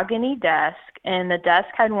mahogany desk, and the desk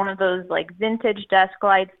had one of those like vintage desk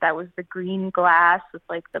lights that was the green glass with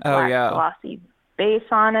like the black glossy base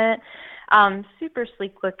on it. Super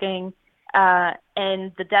sleek looking.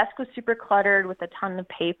 And the desk was super cluttered with a ton of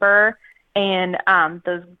paper, and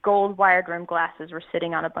those gold wired rimmed glasses were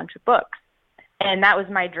sitting on a bunch of books. And that was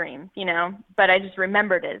my dream, you know, but I just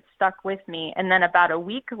remembered it. It stuck with me. And then about a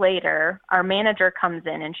week later, our manager comes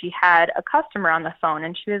in, and she had a customer on the phone,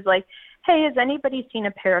 and she was like, hey, has anybody seen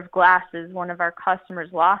a pair of glasses? One of our customers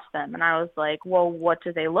lost them. And I was like, well, what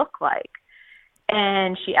do they look like?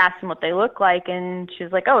 And she asked them what they look like, and she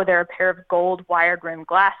was like, oh, they're a pair of gold wired rimmed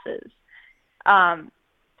glasses.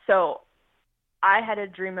 So I had a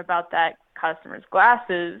dream about that customer's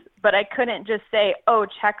glasses, but I couldn't just say, oh,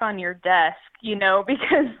 check on your desk, you know,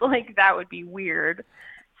 because like that would be weird.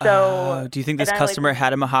 So do you think this customer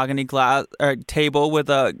had a mahogany glass or table with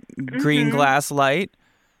a green glass light?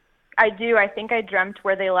 I do. I think I dreamt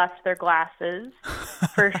where they left their glasses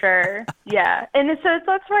for sure. Yeah. And so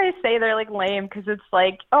that's why I say they're like lame, because it's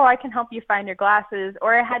like, oh, I can help you find your glasses.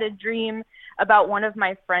 Or I had a dream about one of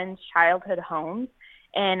my friend's childhood homes,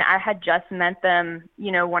 and I had just met them,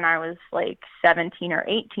 you know, when I was like 17 or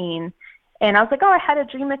 18. And I was like, oh, I had a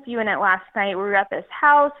dream with you in it last night. We were at this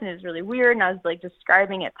house, and it was really weird. And I was like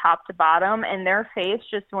describing it top to bottom, and their face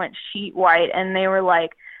just went sheet white. And they were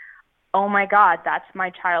like, oh my God, that's my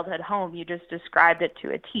childhood home. You just described it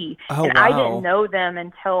to a T. Oh, and wow. I didn't know them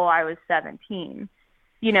until I was 17,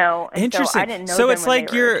 you know. And interesting. So I didn't know so them it's when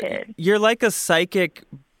like they were a kid. You're like a psychic,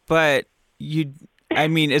 but I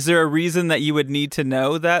mean, is there a reason that you would need to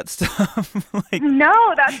know that stuff? Like,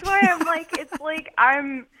 no, that's why I'm like, it's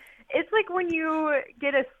like when you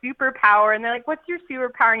get a superpower and they're like, what's your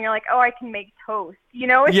superpower? And you're like, oh, I can make toast. You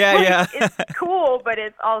know, it's it's cool, but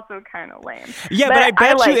it's also kind of lame. Yeah, but I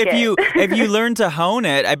bet you if you learn to hone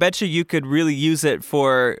it, I bet you could really use it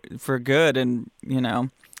for good, and you know,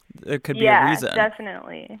 there could be a reason. Yeah,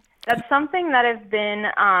 definitely. That's something that I've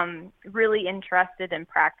been really interested in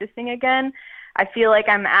practicing again. I feel like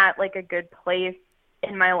I'm at like a good place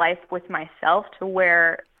in my life with myself to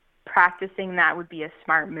where practicing that would be a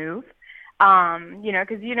smart move. You know,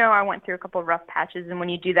 because, you know, I went through a couple of rough patches, and when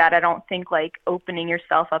you do that, I don't think like opening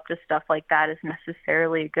yourself up to stuff like that is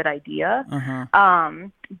necessarily a good idea.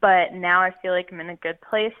 But now I feel like I'm in a good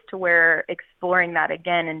place to where exploring that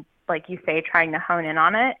again, and like you say, trying to hone in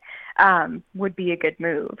on it would be a good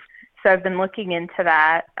move. So I've been looking into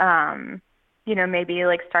that, you know, maybe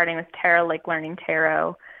like starting with tarot, like learning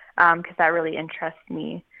tarot, because that really interests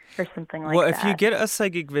me. Or something like that. Well, if you get a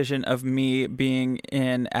psychic vision of me being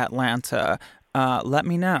in Atlanta, let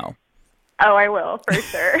me know. Oh, I will, for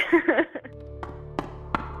sure.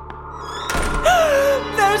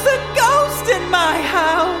 There's a ghost in my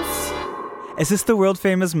house! Is this the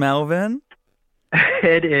world-famous Melvin?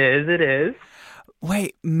 It is.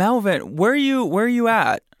 Wait, Melvin, where are you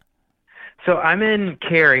at? So I'm in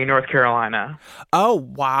Cary, North Carolina. Oh,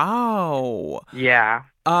 wow. Yeah.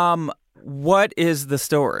 What is the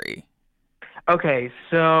story? Okay,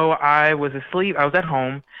 so I was asleep. I was at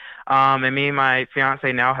home, and me and my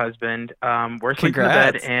fiance, now husband, were asleep in the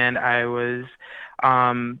bed, and I was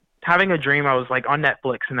having a dream. I was like on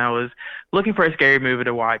Netflix, and I was looking for a scary movie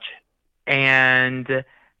to watch, and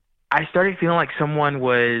I started feeling like someone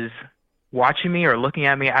was watching me or looking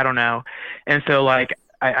at me. I don't know. And so like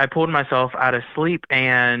I pulled myself out of sleep,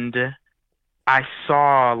 and I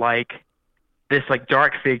saw like this like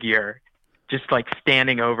dark figure just like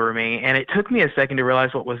standing over me, and it took me a second to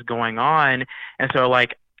realize what was going on. And so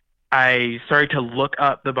like I started to look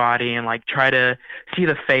up the body and like try to see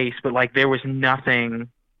the face, but like there was nothing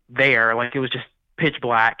there. Like it was just pitch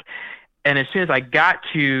black. And as soon as I got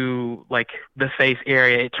to like the face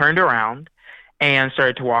area, it turned around and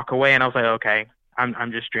started to walk away, and I was like, okay,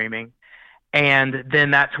 I'm just dreaming. And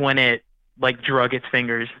then that's when it like drug its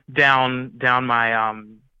fingers down my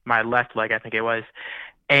my left leg, I think it was.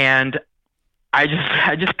 And I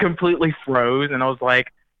just completely froze, and I was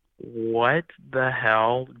like, what the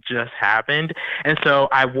hell just happened? And so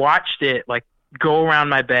I watched it like go around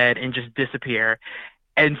my bed and just disappear.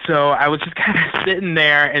 And so I was just kind of sitting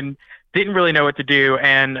there and didn't really know what to do.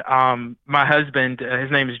 And my husband,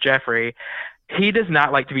 his name is Jeffrey, he does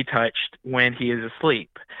not like to be touched when he is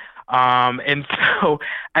asleep. And so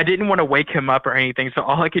I didn't want to wake him up or anything. So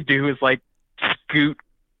all I could do was like scoot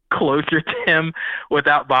closer to him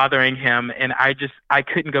without bothering him. And I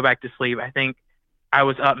couldn't go back to sleep. I think I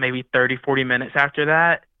was up maybe 30, 40 minutes after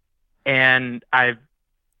that. And I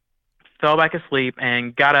fell back asleep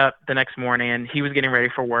and got up the next morning, and he was getting ready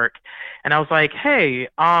for work. And I was like, hey,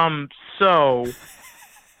 so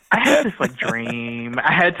I had this like dream.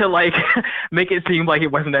 I had to like make it seem like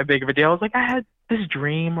it wasn't that big of a deal. I was like, I had this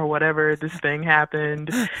dream or whatever, this thing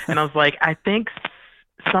happened. And I was like, I think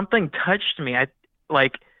something touched me. I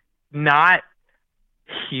like not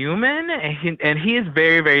human. And he is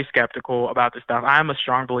very, very skeptical about this stuff. I'm a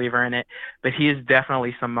strong believer in it, but he is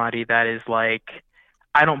definitely somebody that is like,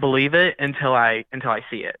 I don't believe it until I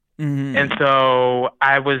see it. Mm-hmm. And so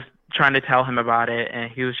I was trying to tell him about it,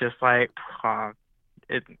 and he was just like,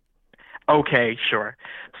 okay, sure.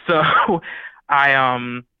 So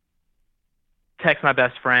I text my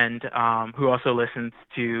best friend who also listens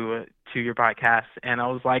to your podcast, and I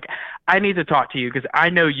was like, I need to talk to you because I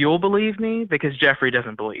know you'll believe me because Jeffrey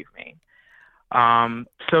doesn't believe me.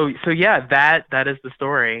 So yeah, that is the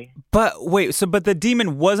story. But wait, but the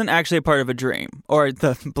demon wasn't actually a part of a dream, or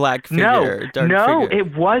the black figure, dark no, figure.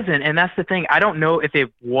 It wasn't, and that's the thing. I don't know if it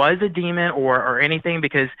was a demon or anything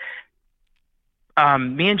because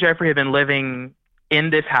me and Jeffrey have been living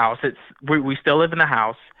in this house. We still live in the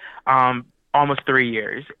house, almost 3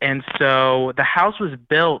 years, and so the house was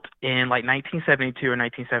built in like 1972 or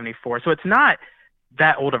 1974. So it's not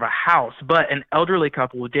that old of a house, but an elderly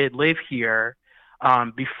couple did live here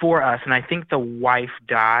before us, and I think the wife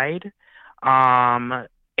died. And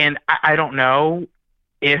I don't know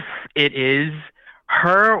if it is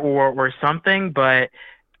her or something, but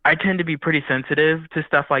I tend to be pretty sensitive to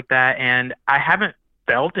stuff like that, and I haven't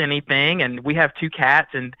felt anything. And we have 2 cats,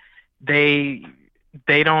 and they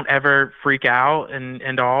don't ever freak out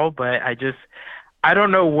and all, but I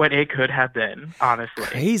don't know what it could have been, honestly.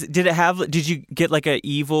 Crazy. Did you get like an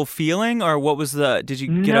evil feeling, or what was did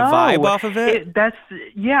you get a vibe off of it?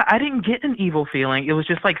 I didn't get an evil feeling. It was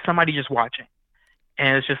just like somebody just watching.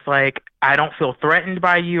 And it's just like, I don't feel threatened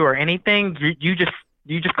by you or anything. You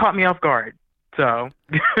just caught me off guard. So.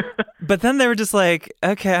 But then they were just like,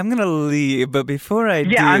 okay, I'm going to leave. But before I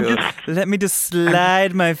do, let me just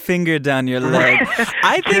slide my finger down your leg.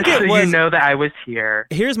 I think just it so was. You know that I was here.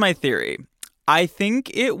 Here's my theory. I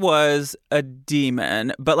think it was a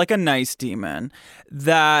demon, but like a nice demon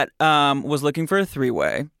that was looking for a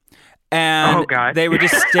 3-way. And they were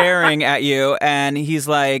just staring at you. And he's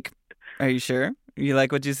like, are you sure? You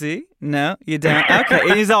like what you see? No, you don't? Okay.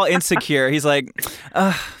 And he's all insecure. He's like,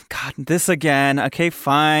 oh, God, this again. Okay,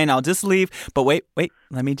 fine. I'll just leave. But wait.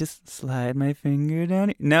 Let me just slide my finger down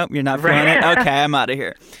here. Nope, you're not feeling it? Okay, I'm out of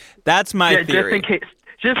here. That's my theory. Just in case.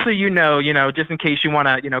 Just so you know, just in case you want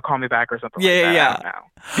to, call me back or something like that.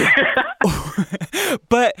 Yeah.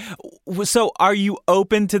 But, so are you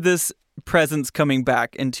open to this presence coming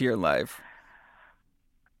back into your life?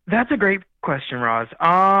 That's a great question, Roz.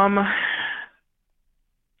 I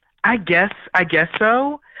guess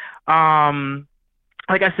so.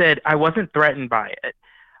 Like I said, I wasn't threatened by it.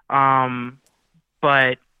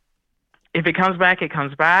 But if it comes back, it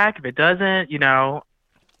comes back. If it doesn't,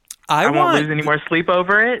 I won't lose any more sleep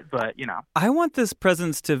over it, but, I want this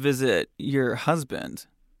presence to visit your husband.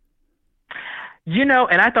 And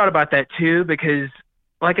I thought about that too, because,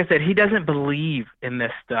 like I said, he doesn't believe in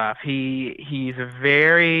this stuff. He's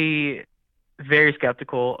very, very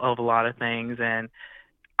skeptical of a lot of things, and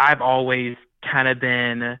I've always kind of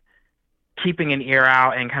been keeping an ear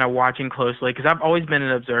out and kind of watching closely, because I've always been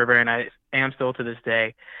an observer, and I am still to this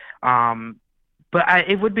day. But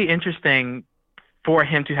it would be interesting for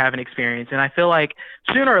him to have an experience. And I feel like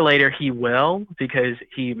sooner or later he will, because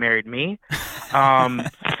he married me.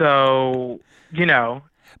 So,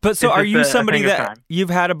 But so are you somebody that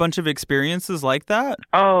you've had a bunch of experiences like that?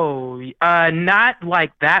 Oh, not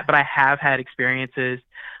like that, but I have had experiences.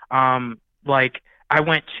 Like I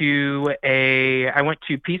went to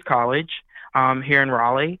Peace College here in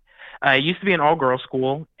Raleigh. It used to be an all-girls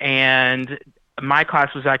school, and my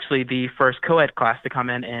class was actually the first co-ed class to come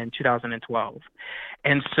in 2012.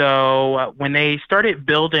 And so when they started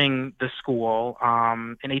building the school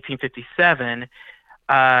in 1857,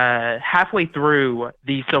 halfway through,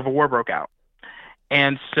 the Civil War broke out.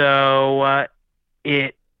 And so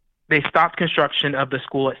they stopped construction of the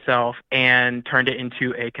school itself and turned it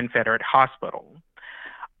into a Confederate hospital.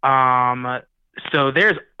 So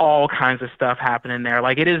there's all kinds of stuff happening there.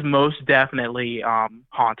 Like, it is most definitely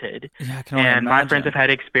haunted. Yeah, I can only and imagine. my friends have had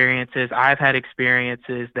experiences. I've had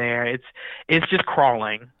experiences there. It's just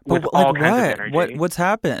crawling with all kinds of energy. What's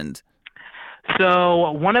happened?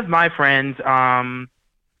 So one of my friends,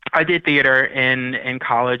 I did theater in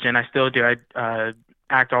college, and I still do. I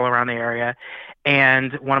act all around the area.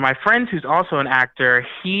 And one of my friends, who's also an actor,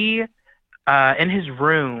 he in his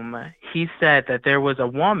room, he said that there was a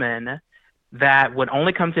woman that would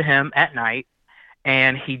only come to him at night,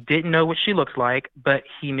 and he didn't know what she looked like, but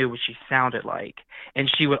he knew what she sounded like.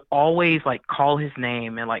 And she would always like call his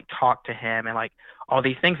name and like talk to him and like all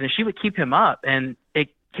these things, and she would keep him up. And it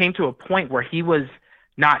came to a point where he was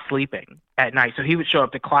not sleeping at night, so he would show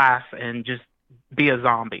up to class and just be a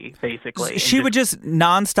zombie, basically. She would just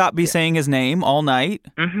nonstop be saying his name all night.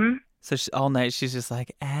 Mm-hmm. So all night she's just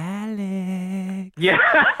like, Alex. Yeah.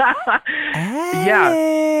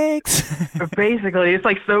 Alex. Yeah. Basically, it's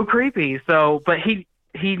like so creepy. So, but he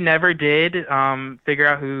never did figure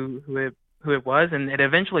out who it was, and it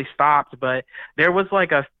eventually stopped. But there was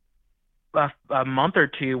like a month or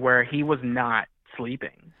two where he was not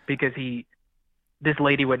sleeping because this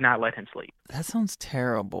lady would not let him sleep. That sounds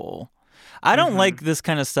terrible. I don't like this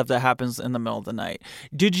kind of stuff that happens in the middle of the night.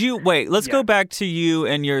 Let's go back to you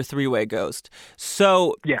and your three-way ghost.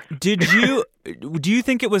 So yeah. do you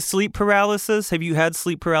think it was sleep paralysis? Have you had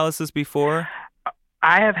sleep paralysis before?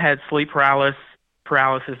 I have had sleep paralysis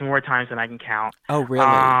more times than I can count. Oh, really?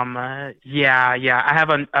 Yeah. I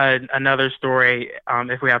have another story,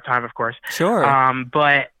 if we have time, of course. Sure.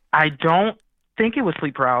 But I don't think it was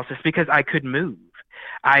sleep paralysis because I could move.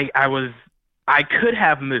 I could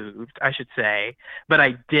have moved, I should say, but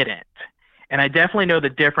I didn't. And I definitely know the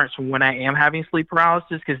difference when I am having sleep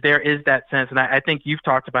paralysis, because there is that sense, and I think you've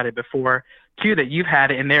talked about it before, too, that you've had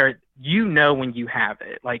it, and you know when you have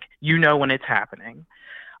it. Like, you know when it's happening.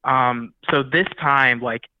 So this time,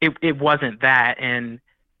 like, it wasn't that, and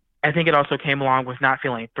I think it also came along with not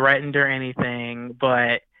feeling threatened or anything,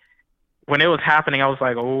 but when it was happening, I was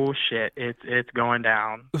like, oh, shit, it's going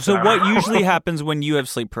down. So what usually happens when you have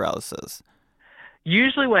sleep paralysis?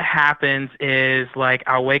 Usually what happens is, like,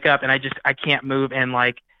 I'll wake up and I can't move, and,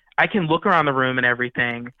 like, I can look around the room and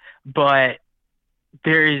everything, but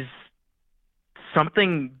there is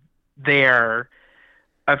something there,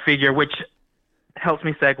 a figure, which helps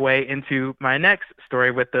me segue into my next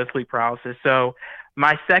story with the sleep paralysis. So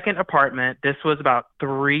my second apartment, this was about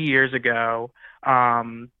 3 years ago. I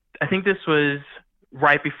think this was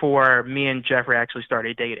right before me and Jeffrey actually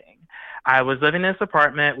started dating. I was living in this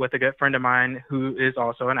apartment with a good friend of mine who is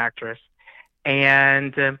also an actress,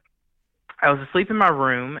 and I was asleep in my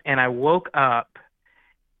room, and I woke up,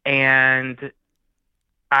 and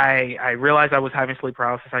I realized I was having sleep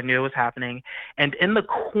paralysis. I knew it was happening, and in the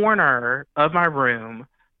corner of my room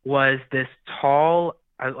was this tall,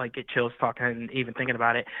 I like get chills talking and even thinking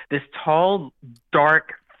about it, this tall,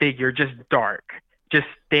 dark figure, just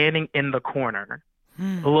standing in the corner,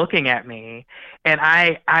 looking at me, and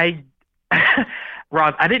I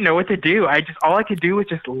Roz, I didn't know what to do. All I could do was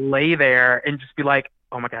just lay there and just be like,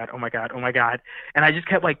 oh my God, oh my God, oh my God. And I just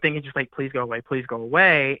kept like thinking, just like, please go away, please go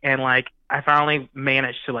away. And like, I finally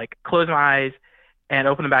managed to like close my eyes and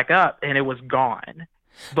open them back up, and it was gone.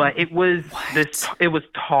 But it was it was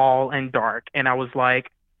tall and dark. And I was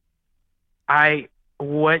like,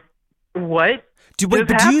 what? Do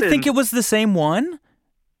you think it was the same one?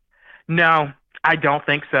 No, I don't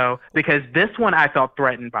think so, because this one I felt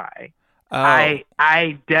threatened by. Oh.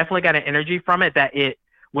 I definitely got an energy from it that it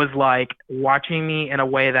was like watching me in a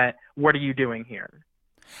way that, what are you doing here?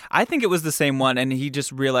 I think it was the same one, and he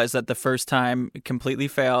just realized that the first time completely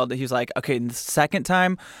failed. He was like, okay, the second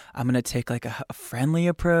time, I'm going to take like a friendly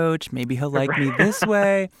approach. Maybe he'll like me this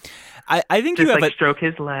way. I think just you have like stroke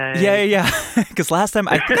his leg. Yeah. Because last time,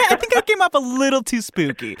 I think I came up a little too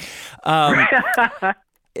spooky.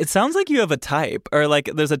 It sounds like you have a type, or like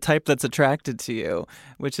there's a type that's attracted to you,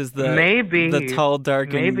 which is the tall,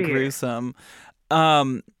 dark, and gruesome.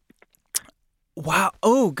 Wow.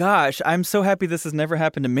 Oh gosh, I'm so happy this has never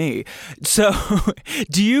happened to me. So,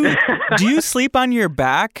 do you sleep on your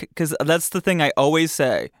back? Because that's the thing I always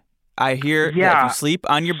say. I hear that if you sleep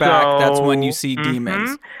on your back, that's when you see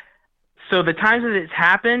demons. So the times that it's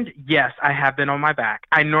happened, yes, I have been on my back.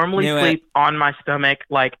 I normally sleep on my stomach,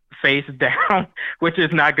 like face down, which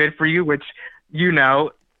is not good for you, which,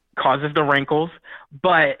 causes the wrinkles.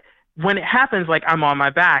 But when it happens, like, I'm on my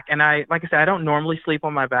back, and like I said, I don't normally sleep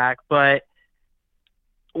on my back, but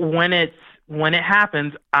when it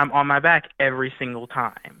happens, I'm on my back every single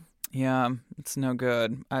time. Yeah, it's no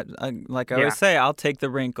good. I always say, I'll take the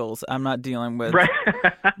wrinkles. I'm not dealing with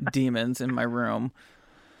demons in my room.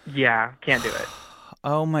 Yeah, can't do it.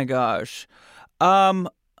 Oh my gosh.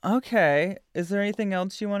 Okay. Is there anything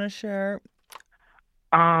else you want to share?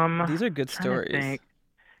 These are good stories.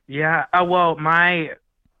 Yeah. Well, my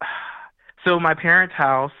parents'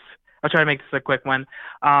 house, I'll try to make this a quick one.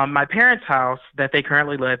 My parents' house that they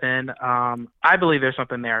currently live in, I believe there's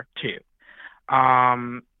something there too.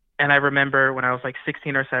 And I remember when I was like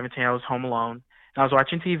 16 or 17, I was home alone and I was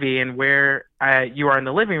watching TV, and where you are in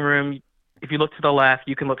the living room, if you look to the left,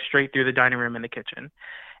 you can look straight through the dining room and the kitchen.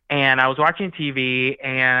 And I was watching TV,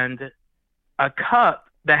 and a cup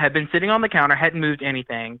that had been sitting on the counter, hadn't moved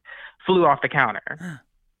anything, flew off the counter.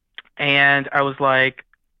 And I was like,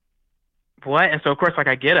 what? And so, of course, like,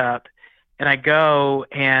 I get up and I go,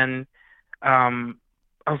 and I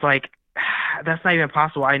was like, that's not even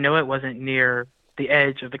possible. I know it wasn't near the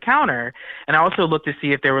edge of the counter. And I also looked to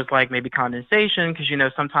see if there was like maybe condensation, because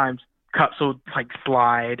sometimes cups will like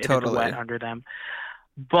slide and it's wet under them.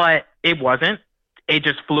 But it wasn't. It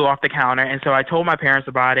just flew off the counter. And so I told my parents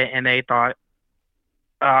about it, and they thought,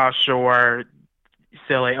 sure,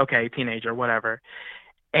 silly, okay, teenager, whatever.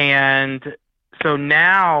 And so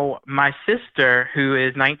now my sister, who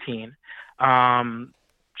is 19,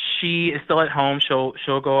 she is still at home.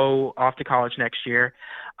 She'll go off to college next year.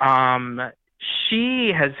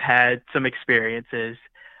 She has had some experiences,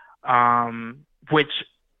 which,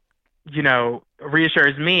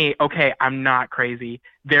 reassures me, okay, I'm not crazy.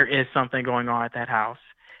 There is something going on at that house.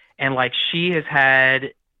 And like, she has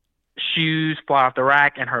had shoes fly off the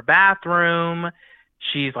rack in her bathroom.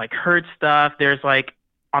 She's like heard stuff. There's like,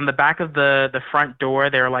 on the back of the front door,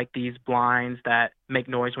 there are like these blinds that make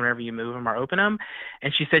noise whenever you move them or open them.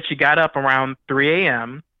 And she said she got up around 3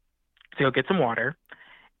 a.m. to go get some water,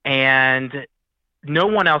 and no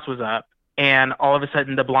one else was up. And all of a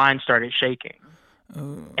sudden the blind started shaking.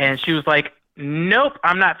 Ooh. And she was like, nope,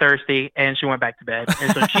 I'm not thirsty. And she went back to bed.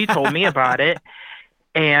 And so she told me about it.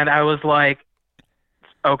 And I was like,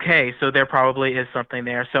 okay, so there probably is something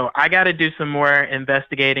there. So I got to do some more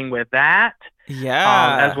investigating with that.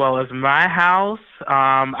 Yeah. As well as my house.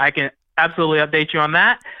 I can absolutely update you on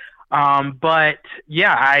that. But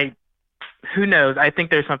yeah, who knows? I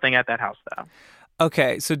think there's something at that house though.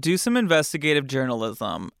 Okay, so do some investigative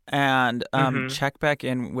journalism and check back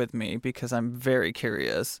in with me, because I'm very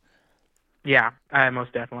curious. Yeah, I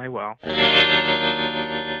most definitely will.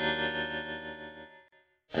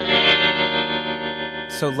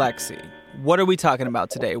 So Lexi, what are we talking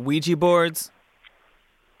about today? Ouija boards?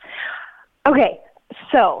 Okay,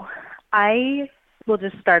 so I will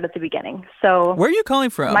just start at the beginning. So where are you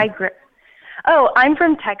calling from? I'm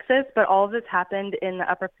from Texas, but all of this happened in the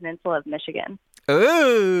Upper Peninsula of Michigan.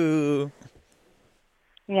 Ooh.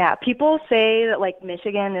 Yeah, people say that like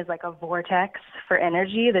Michigan is like a vortex for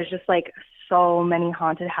energy. There's just like so many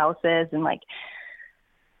haunted houses and like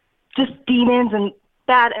just demons and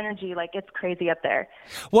bad energy. Like, it's crazy up there.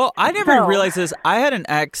 Well, I never realized this. I had an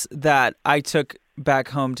ex that I took back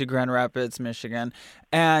home to Grand Rapids, Michigan,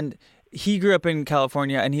 and he grew up in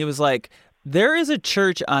California, and he was like, there is a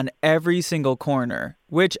church on every single corner,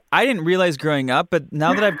 which I didn't realize growing up, but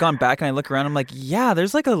now that I've gone back and I look around, I'm like, yeah,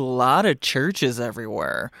 there's like a lot of churches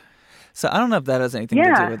everywhere. So I don't know if that has anything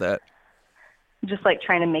to do with it. Just like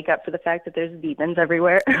trying to make up for the fact that there's demons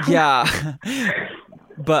everywhere. Yeah.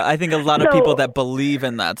 But I think a lot of people that believe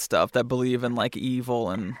in that stuff, that believe in like evil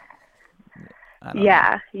and I don't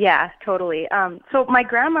know. Yeah, totally. So my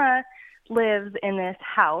grandma lives in this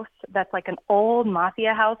house that's like an old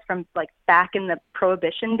mafia house from like back in the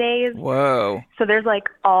Prohibition days. Whoa. So there's like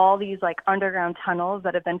all these like underground tunnels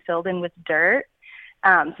that have been filled in with dirt.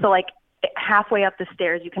 So like halfway up the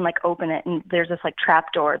stairs, you can like open it, and there's this like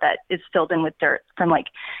trap door that is filled in with dirt from like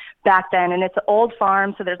back then. And it's an old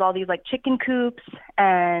farm, so there's all these like chicken coops,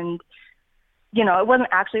 and it wasn't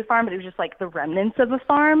actually a farm, but it was just like the remnants of a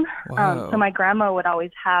farm. So my grandma would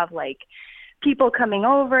always have like people coming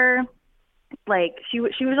over. Like she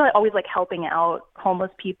was always like helping out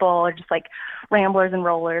homeless people or just like ramblers and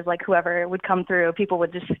rollers, like whoever would come through. People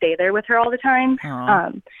would just stay there with her all the time.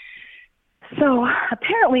 So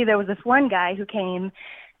apparently there was this one guy who came,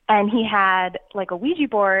 and he had like a Ouija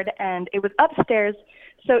board, and it was upstairs.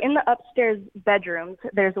 So in the upstairs bedrooms,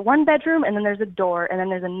 there's one bedroom, and then there's a door, and then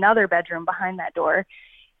there's another bedroom behind that door.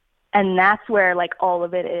 And that's where like all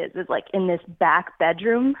of it is like in this back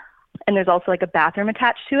bedroom. And there's also like a bathroom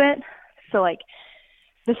attached to it. So like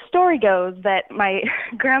the story goes that my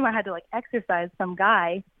grandma had to like exorcise some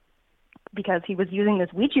guy because he was using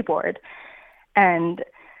this Ouija board. And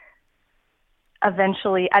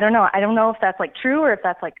eventually, I don't know if that's like true or if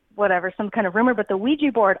that's like whatever, some kind of rumor, but the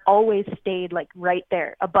Ouija board always stayed like right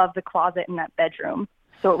there above the closet in that bedroom.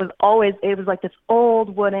 So it was like this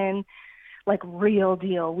old wooden, like real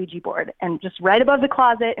deal Ouija board, and just right above the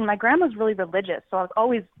closet. And my grandma's really religious, so I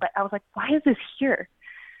was like, why is this here?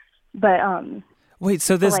 But wait,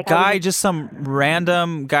 so this like, guy, just some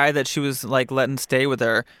random guy that she was like letting stay with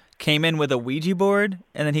her, came in with a Ouija board,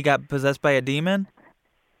 and then he got possessed by a demon?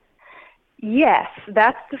 Yes,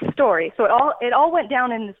 that's the story. So it all went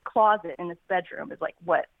down in this closet in this bedroom, is like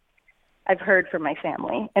what I've heard from my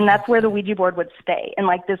family, and that's where the Ouija board would stay. And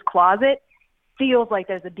like this closet feels like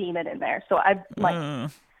there's a demon in there. So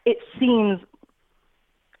it seems,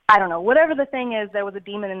 I don't know, whatever the thing is, there was a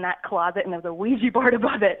demon in that closet and there was a Ouija board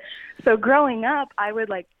above it. So growing up, I would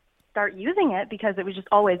like start using it because it was just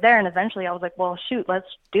always there. And eventually I was like, well, shoot, let's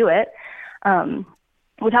do it.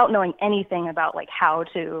 Without knowing anything about like how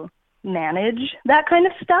to manage that kind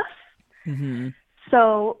of stuff. Mm-hmm.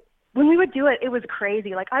 So when we would do it, it was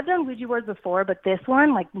crazy. Like I've done Ouija boards before, but this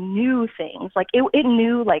one like knew things. Like it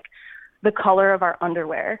knew like the color of our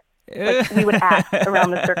underwear. Like we would ask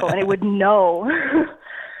around the circle and it would know.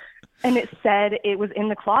 And it said it was in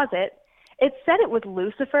the closet. It said it was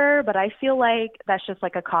Lucifer, but I feel like that's just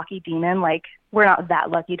like a cocky demon. Like we're not that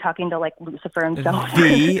lucky talking to like Lucifer himself.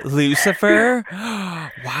 The Lucifer?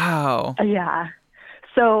 Wow. Yeah.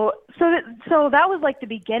 So that was like the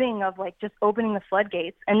beginning of like just opening the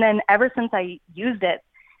floodgates. And then ever since I used it,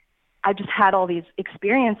 I just had all these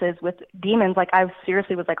experiences with demons. Like I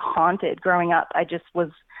seriously was like haunted growing up. I just was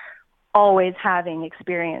always having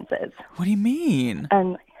experiences. What do you mean?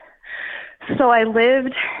 And so I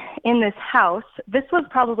lived in this house. This was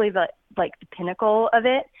probably the pinnacle of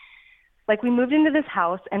it. Like we moved into this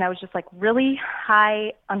house and I was just like really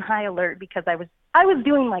on high alert because I was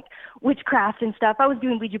doing like witchcraft and stuff. I was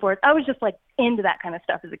doing Ouija boards. I was just like into that kind of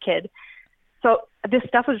stuff as a kid. So this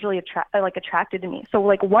stuff was really attracted to me. So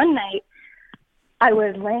like one night I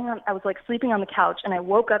was like sleeping on the couch and I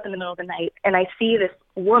woke up in the middle of the night and I see this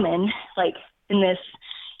woman like in this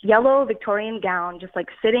yellow Victorian gown just like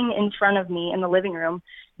sitting in front of me in the living room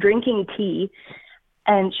drinking tea,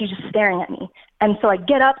 and she's just staring at me. And so I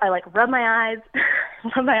get up, I like rub my eyes,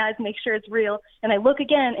 make sure it's real, and I look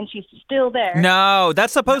again and she's still there. No,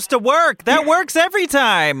 that's supposed to work. That works every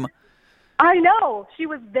time. I know. She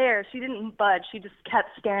was there. She didn't budge. She just kept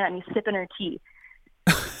staring at me, sipping her tea.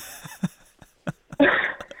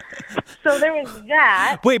 So there was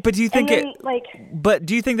that. Wait, but do you think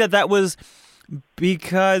do you think that was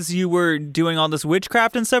because you were doing all this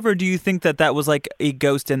witchcraft and stuff, or do you think that was like a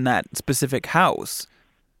ghost in that specific house?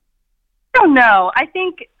 I don't know. I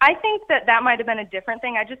think that might have been a different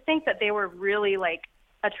thing. I just think that they were really like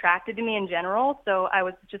attracted to me in general, so I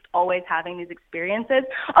was just always having these experiences.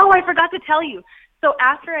 Oh, I forgot to tell you. So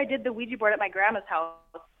after I did the Ouija board at my grandma's house,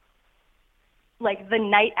 like the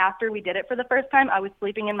night after we did it for the first time, I was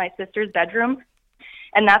sleeping in my sister's bedroom,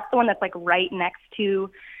 and that's the one that's like right next to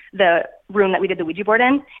the room that we did the Ouija board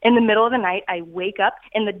in. In the middle of the night, I wake up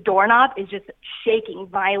and the doorknob is just shaking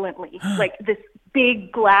violently, like this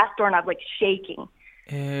big glass doorknob, like shaking.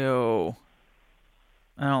 Ew.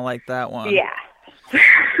 I don't like that one. Yeah.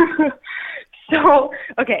 So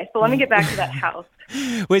let me get back to that house.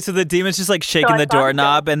 Wait, so the demon's just like shaking the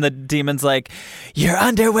doorknob and the demon's like, your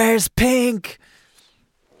underwear's pink.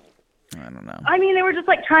 I don't know. I mean, they were just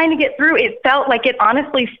like trying to get through. It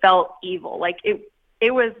honestly felt evil. Like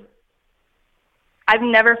it was, I've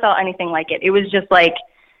never felt anything like it. It was just like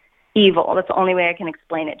evil. That's the only way I can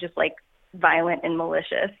explain it. Just like violent and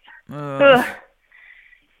malicious. Ugh.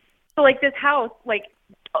 So like this house, like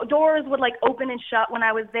doors would like open and shut when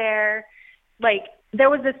I was there. Like there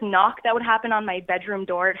was this knock that would happen on my bedroom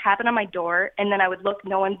door. It happened on my door, and then I would look,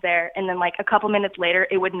 no one's there. And then like a couple minutes later,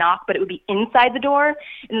 it would knock, but it would be inside the door.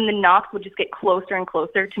 And then the knocks would just get closer and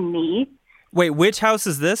closer to me. Wait, which house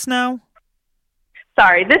is this now?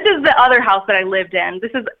 Sorry, this is the other house that I lived in.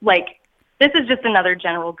 This is just another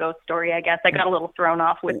general ghost story, I guess. I got a little thrown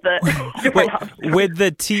off with the Wait, with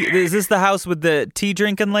the tea. Is this the house with the tea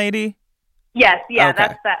drinking lady? Yes, yeah, okay.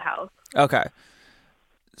 That's that house. Okay.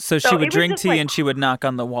 So she would drink tea and she would knock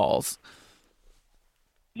on the walls.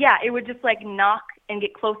 Yeah, it would just like knock and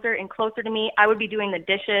get closer and closer to me. I would be doing the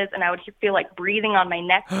dishes, and I would feel like breathing on my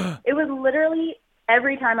neck. It was literally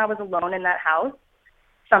every time I was alone in that house,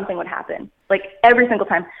 something would happen, like every single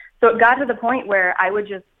time. So it got to the point where I would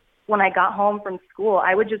just, when I got home from school,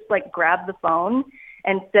 I would just like grab the phone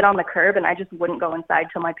and sit on the curb, and I just wouldn't go inside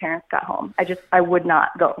till my parents got home. I would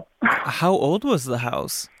not go. How old was the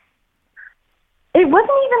house? It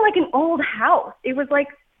wasn't even like an old house. It was like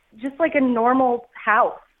just like a normal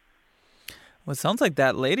house. Well, it sounds like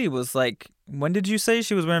that lady was like, when did you say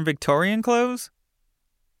she was wearing Victorian clothes?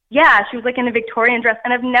 Yeah, she was like in a Victorian dress.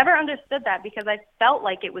 And I've never understood that because I felt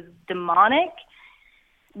like it was demonic,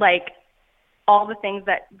 like all the things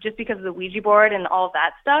that, just because of the Ouija board and all of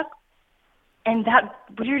that stuff. And that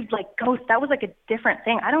weird, like, ghost, that was like a different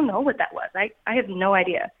thing. I don't know what that was. I have no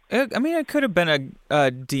idea. I mean, it could have been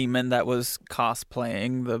a demon that was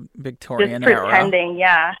cosplaying the Victorian era. Just pretending,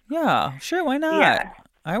 yeah. Yeah, sure, why not? Yeah.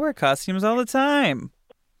 I wear costumes all the time.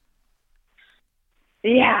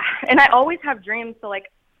 Yeah, and I always have dreams. So,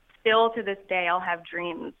 like, still to this day, I'll have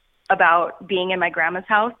dreams about being in my grandma's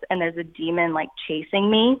house, and there's a demon, like,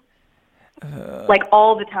 chasing me. Like,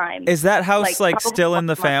 all the time. Is that house, like still in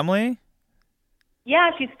the family?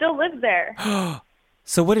 Yeah, she still lives there.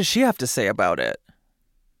 So what does she have to say about it?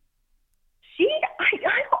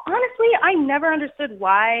 Honestly, I never understood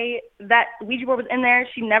why that Ouija board was in there.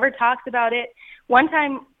 She never talks about it. One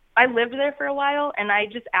time, I lived there for a while, and I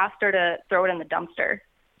just asked her to throw it in the dumpster.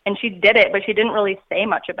 And she did it, but she didn't really say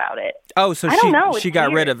much about it. Oh, so she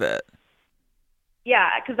got rid of it. Yeah,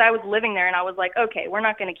 because I was living there, and I was like, okay, we're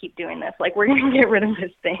not going to keep doing this. Like, we're going to get rid of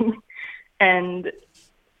this thing. And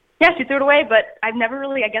yeah, she threw it away, but I never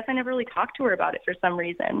really talked to her about it for some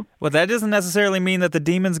reason. Well, that doesn't necessarily mean that the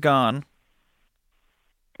demon's gone.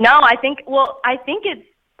 No, I think it's,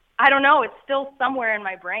 I don't know, it's still somewhere in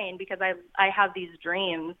my brain because I have these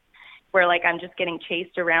dreams where, like, I'm just getting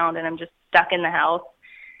chased around and I'm just stuck in the house.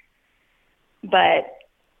 But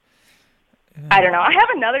I don't know. I have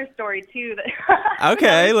another story, too.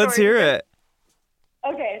 Okay, let's hear it.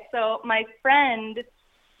 Okay, so my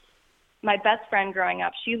best friend growing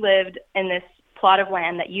up, she lived in this plot of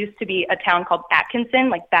land that used to be a town called Atkinson,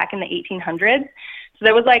 like back in the 1800s. So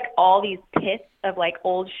there was like all these pits of like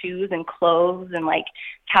old shoes and clothes, and like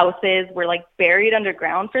houses were like buried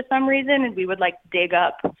underground for some reason. And we would like dig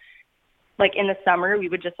up, like in the summer, we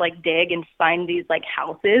would just like dig and find these like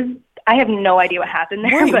houses. I have no idea what happened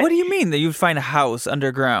there. Wait, what do you mean that you'd find a house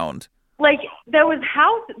underground? Like there was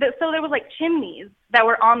so there was like chimneys that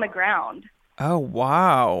were on the ground. Oh,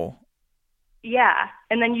 wow. Yeah,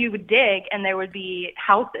 and then you would dig, and there would be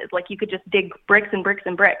houses. Like, you could just dig bricks and bricks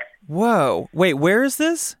and bricks. Whoa. Wait, where is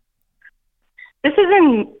this? This is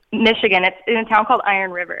in Michigan. It's in a town called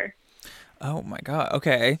Iron River. Oh, my God.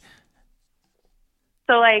 Okay.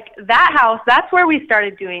 So, like, that house, that's where we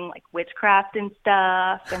started doing, like, witchcraft and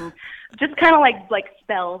stuff, and just kind of, like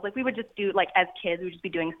spells. Like, we would just do, like, as kids, we would just be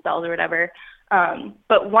doing spells or whatever.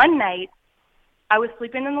 But one night, I was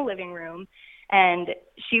sleeping in the living room, and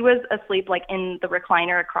she was asleep, like, in the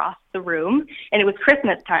recliner across the room, and it was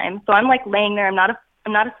Christmas time. So I'm, like, laying there. I'm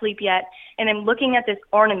not asleep yet, and I'm looking at this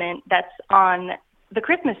ornament that's on the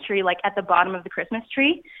Christmas tree, like, at the bottom of the Christmas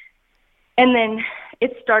tree. And then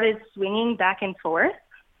it started swinging back and forth.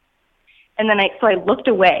 And then so I looked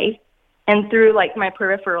away, and through, like, my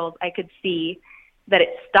peripherals, I could see that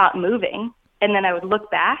it stopped moving. And then I would look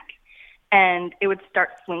back, and it would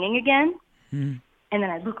start swinging again. And then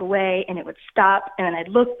I'd look away, and it would stop, and then I'd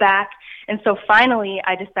look back. And so finally,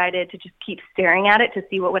 I decided to just keep staring at it to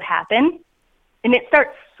see what would happen. And it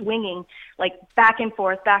starts swinging, like, back and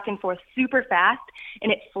forth, super fast. And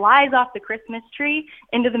it flies off the Christmas tree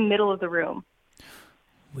into the middle of the room.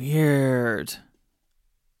 Weird.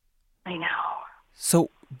 I know. So,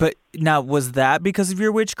 but now, was that because of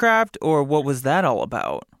your witchcraft, or what was that all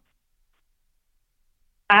about?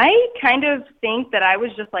 I kind of think that I was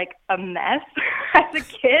just, like, a mess as a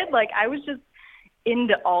kid. Like, I was just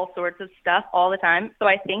into all sorts of stuff all the time. So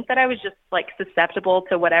I think that I was just, like, susceptible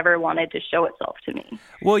to whatever wanted to show itself to me.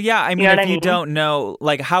 Well, yeah, I mean, if you don't know,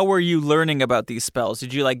 like, how were you learning about these spells?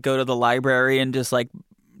 Did you, like, go to the library and just, like,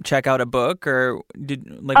 check out a book, or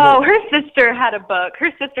did, like... her sister had a book.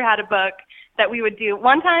 That we would do.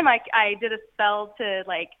 One time I did a spell to,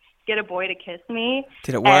 like, get a boy to kiss me.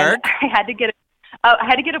 Did it work? I had to get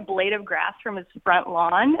a blade of grass from his front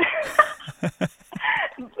lawn.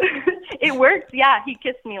 It worked. Yeah, he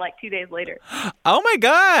kissed me like 2 days later. Oh my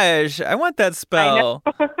gosh, I want that spell.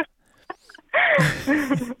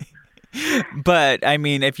 But I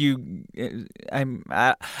mean, if you, I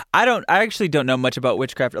actually don't know much about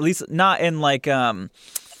witchcraft. At least not in like, I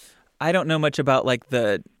don't know much about like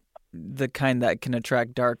the the kind that can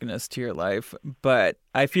attract darkness to your life. But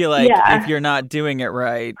I feel like if you're not doing it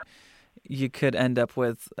right, you could end up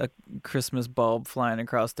with a Christmas bulb flying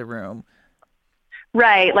across the room.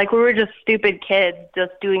 Right. Like we were just stupid kids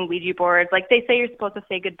just doing Ouija boards. Like they say you're supposed to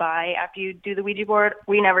say goodbye after you do the Ouija board.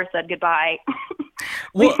 We never said goodbye.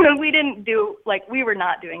 Well, we didn't do, like, we were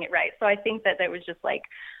not doing it right. So I think that was just like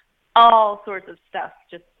all sorts of stuff.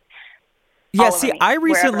 Just yeah. See, I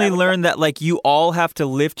recently learned that like you all have to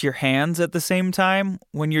lift your hands at the same time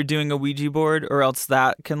when you're doing a Ouija board, or else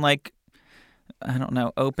that can like, I don't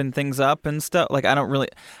know, open things up and stuff. Like I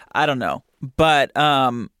don't know. But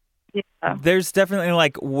there's definitely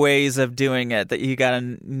like ways of doing it that you got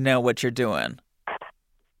to know what you're doing.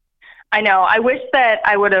 I know. I wish that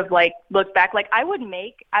I would have like looked back. Like I would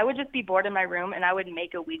just be bored in my room and I would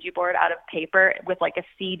make a Ouija board out of paper with like a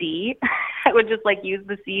CD. I would just like use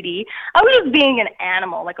the CD. I was just being an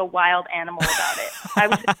animal, like a wild animal about it. I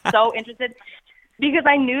was just so interested because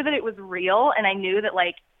I knew that it was real and I knew that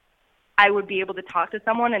like I would be able to talk to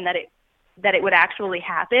someone and that it would actually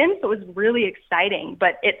happen. So it was really exciting,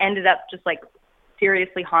 but it ended up just like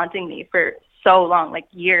seriously haunting me for so long, like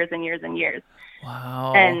years and years and years.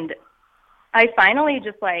 Wow. And I finally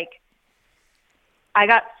just like, I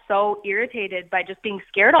got so irritated by just being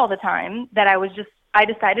scared all the time that I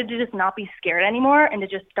decided to just not be scared anymore and to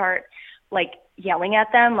just start like yelling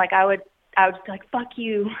at them. Like I would just be like, fuck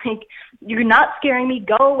you. Like, you're not scaring me.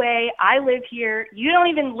 Go away. I live here. You don't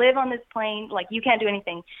even live on this plane. Like you can't do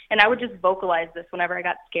anything. And I would just vocalize this whenever I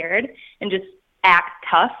got scared and just act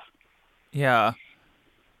tough. Yeah.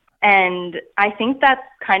 And I think that's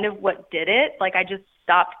kind of what did it. Like I just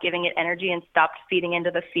stopped giving it energy and stopped feeding into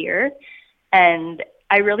the fear. And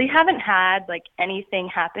I really haven't had like anything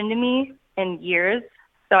happen to me in years.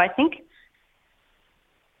 So I think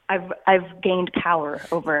I've gained power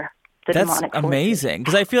over the demonic forces. That's amazing.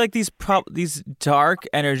 Because I feel like these dark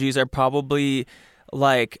energies are probably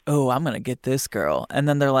like, oh, I'm going to get this girl. And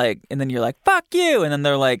then they're like, and then you're like, fuck you. And then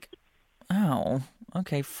they're like, oh,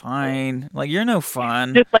 okay, fine. Like, you're no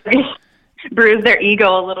fun. Just like bruise their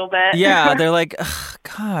ego a little bit. Yeah, they're like,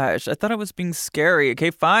 gosh, I thought I was being scary. Okay,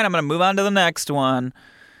 fine, I'm going to move on to the next one.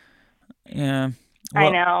 Yeah. Well, I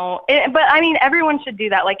know. But, I mean, everyone should do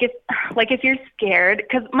that. Like, if you're scared,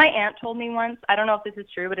 because my aunt told me once, I don't know if this is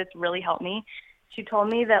true, but it's really helped me. She told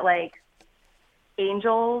me that, like,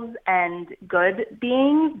 angels and good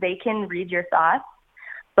beings, they can read your thoughts,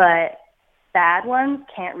 but bad ones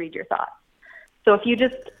can't read your thoughts. So if you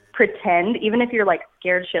just pretend, even if you're like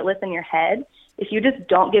scared shitless in your head, if you just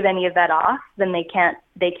don't give any of that off, then they can't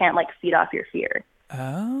like feed off your fear.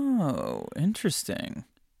 Oh, interesting.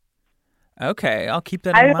 Okay, I'll keep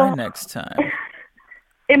that in mind next time.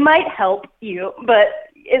 It might help you, but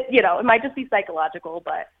it might just be psychological,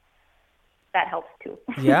 but that helps too.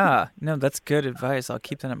 Yeah, no, that's good advice. I'll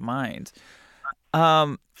keep that in mind.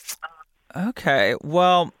 Okay,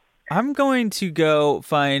 well, I'm going to go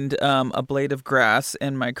find a blade of grass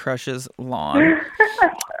in my crush's lawn.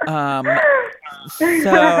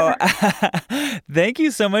 So thank you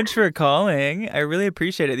so much for calling. I really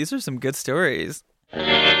appreciate it. These are some good stories.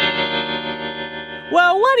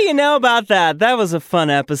 Well, what do you know about that? That was a fun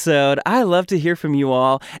episode. I love to hear from you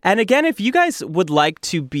all. And again, if you guys would like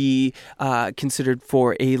to be considered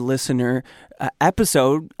for a listener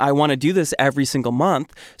episode, I want to do this every single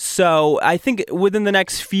month. So I think within the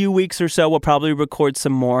next few weeks or so, we'll probably record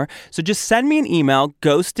some more. So just send me an email,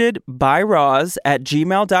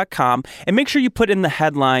 ghostedbyroz@gmail.com, and make sure you put in the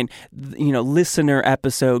headline, listener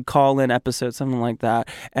episode, call-in episode, something like that.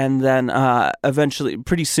 And then eventually,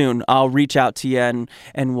 pretty soon, I'll reach out to you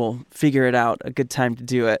and we'll figure it out, a good time to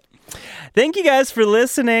do it. Thank you guys for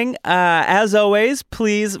listening. As always,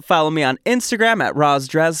 please follow me on Instagram at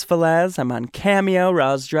RozDresFalez. I'm on Cameo,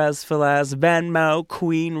 RozDresFalez, Venmo,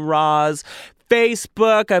 Queen Roz,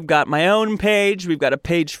 Facebook. I've got my own page. We've got a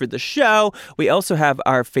page for the show. We also have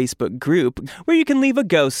our Facebook group where you can leave a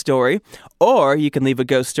ghost story, or you can leave a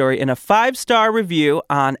ghost story in a 5-star review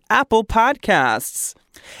on Apple Podcasts.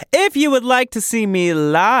 If you would like to see me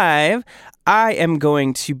live, I am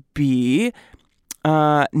going to be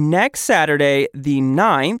next Saturday, the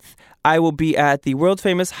 9th, I will be at the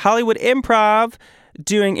world-famous Hollywood Improv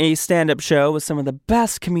doing a stand-up show with some of the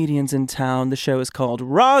best comedians in town. The show is called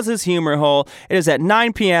Roz's Humor Hole. It is at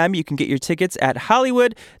 9 p.m. You can get your tickets at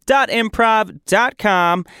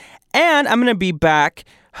hollywood.improv.com. And I'm going to be back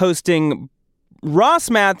hosting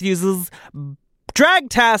Ross Matthews'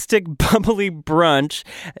 Dragtastic Bubbly Brunch.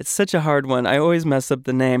 It's such a hard one. I always mess up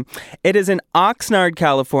the name. It is in Oxnard,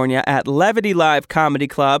 California at Levity Live Comedy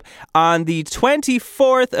Club on the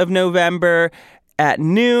 24th of November. at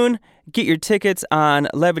noon. Get your tickets on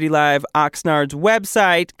Levity Live Oxnard's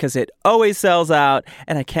website because it always sells out,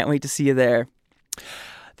 and I can't wait to see you there.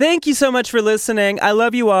 Thank you so much for listening. I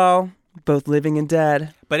love you all, both living and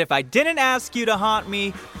dead. But if I didn't ask you to haunt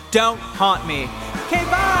me, don't haunt me. Okay,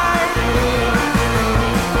 bye!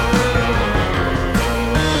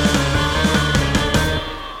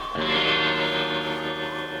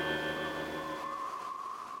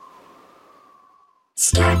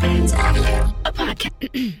 Starbane's Audio,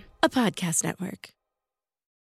 a podcast network.